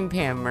 I'm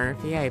Pam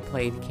Murphy. I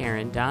played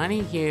Karen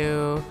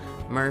Donahue.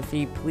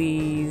 Murphy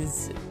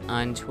Please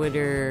on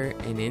Twitter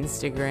and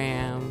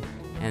Instagram.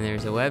 And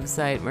there's a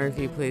website,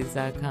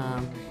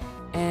 murphyplease.com.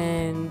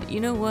 And you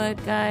know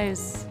what,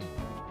 guys?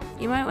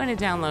 You might want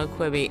to download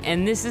Quibi.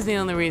 And this is the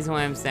only reason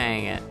why I'm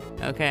saying it.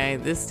 Okay?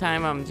 This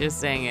time I'm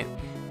just saying it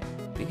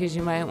because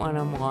you might want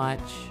to watch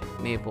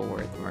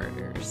Mapleworth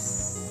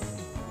Murders.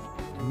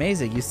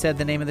 Amazing. You said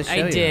the name of the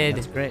show. I did.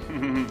 That's great.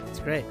 That's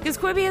great. Because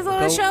Quibi has a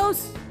lot of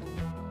shows.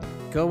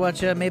 Go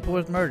watch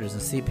Mapleworth Murders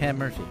and see Pam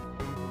Murphy.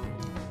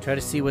 Try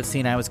to see what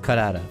scene I was cut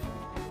out of.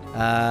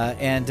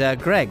 And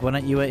Greg, why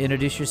don't you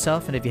introduce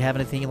yourself, and if you have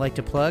anything you'd like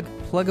to plug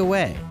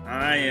away.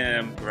 I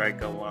am Greg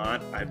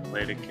Gallant. I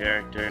played a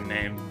character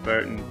named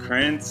Burton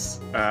Krintz,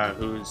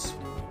 whose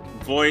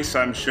voice,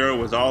 I'm sure,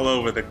 was all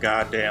over the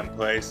goddamn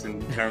place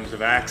in terms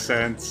of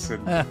accents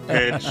and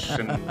pitch,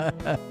 and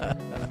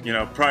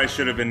probably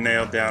should have been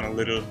nailed down a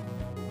little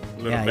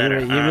better.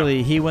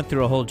 He went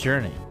through a whole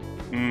journey.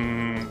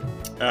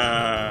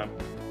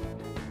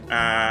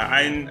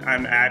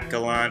 I'm at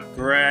Gallant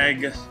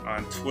Greg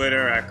on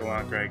Twitter, at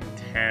Gallant Greg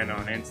 10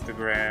 on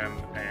Instagram,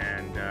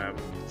 and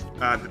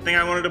the thing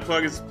I wanted to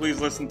plug is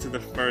please listen to the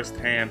First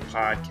Hand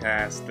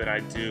podcast that I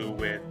do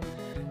with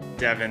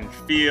Devin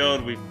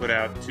Field. We've put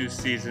out 2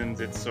 seasons.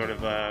 It's sort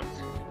of a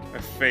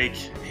fake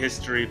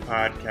history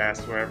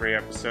podcast where every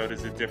episode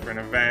is a different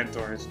event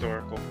or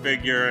historical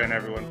figure, and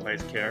everyone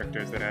plays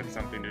characters that had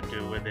something to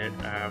do with it.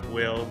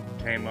 Will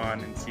came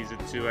on in season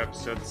 2,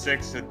 episode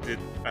 6, and did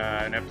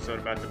an episode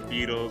about the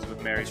Beatles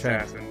with Mary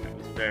Sasson. It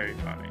was very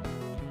funny.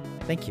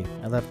 Thank you.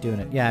 I love doing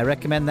it. Yeah, I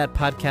recommend that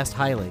podcast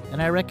highly,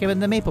 and I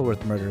recommend the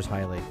Mapleworth Murders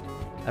highly.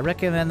 I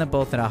recommend them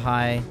both in a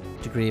high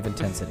degree of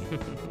intensity.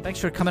 Thanks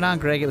for coming on,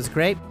 Greg. It was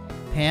great.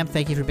 Pam,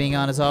 thank you for being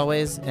on as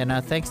always, and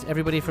thanks to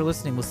everybody for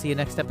listening. We'll see you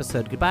next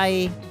episode.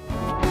 Goodbye.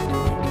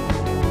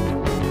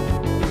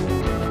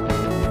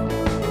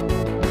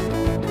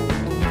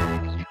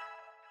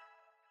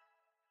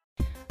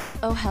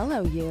 Oh,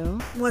 hello, you.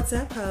 What's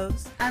up,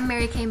 hoes? I'm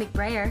Mary Kay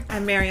McBrayer.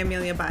 I'm Mary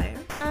Amelia Byer.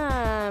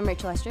 I'm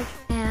Rachel Estridge.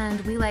 And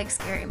we like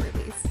scary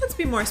movies. Let's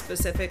be more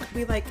specific.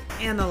 We like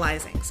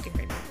analyzing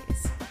scary movies.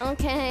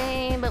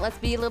 Okay, but let's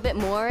be a little bit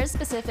more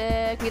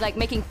specific. We like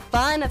making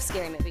fun of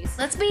scary movies.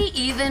 Let's be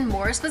even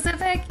more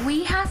specific.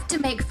 We have to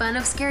make fun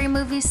of scary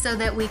movies so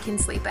that we can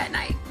sleep at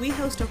night. We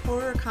host a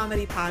horror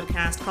comedy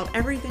podcast called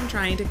Everything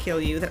Trying to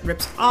Kill You that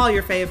rips all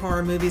your fave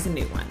horror movies a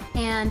new one.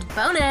 And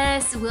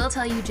bonus, we'll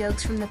tell you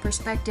jokes from the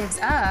perspectives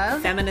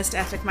of feminist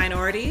ethnic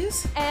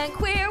minorities and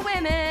queer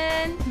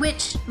women,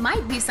 which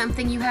might be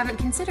something you haven't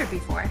considered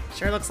before.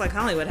 Sure looks like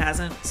Hollywood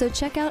hasn't. So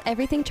check out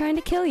Everything Trying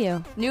to Kill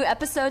You. New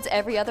episodes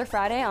every other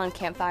Friday on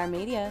Campfire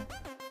Media.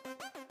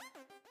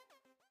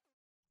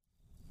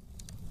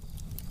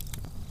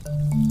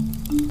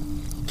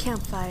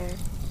 Campfire.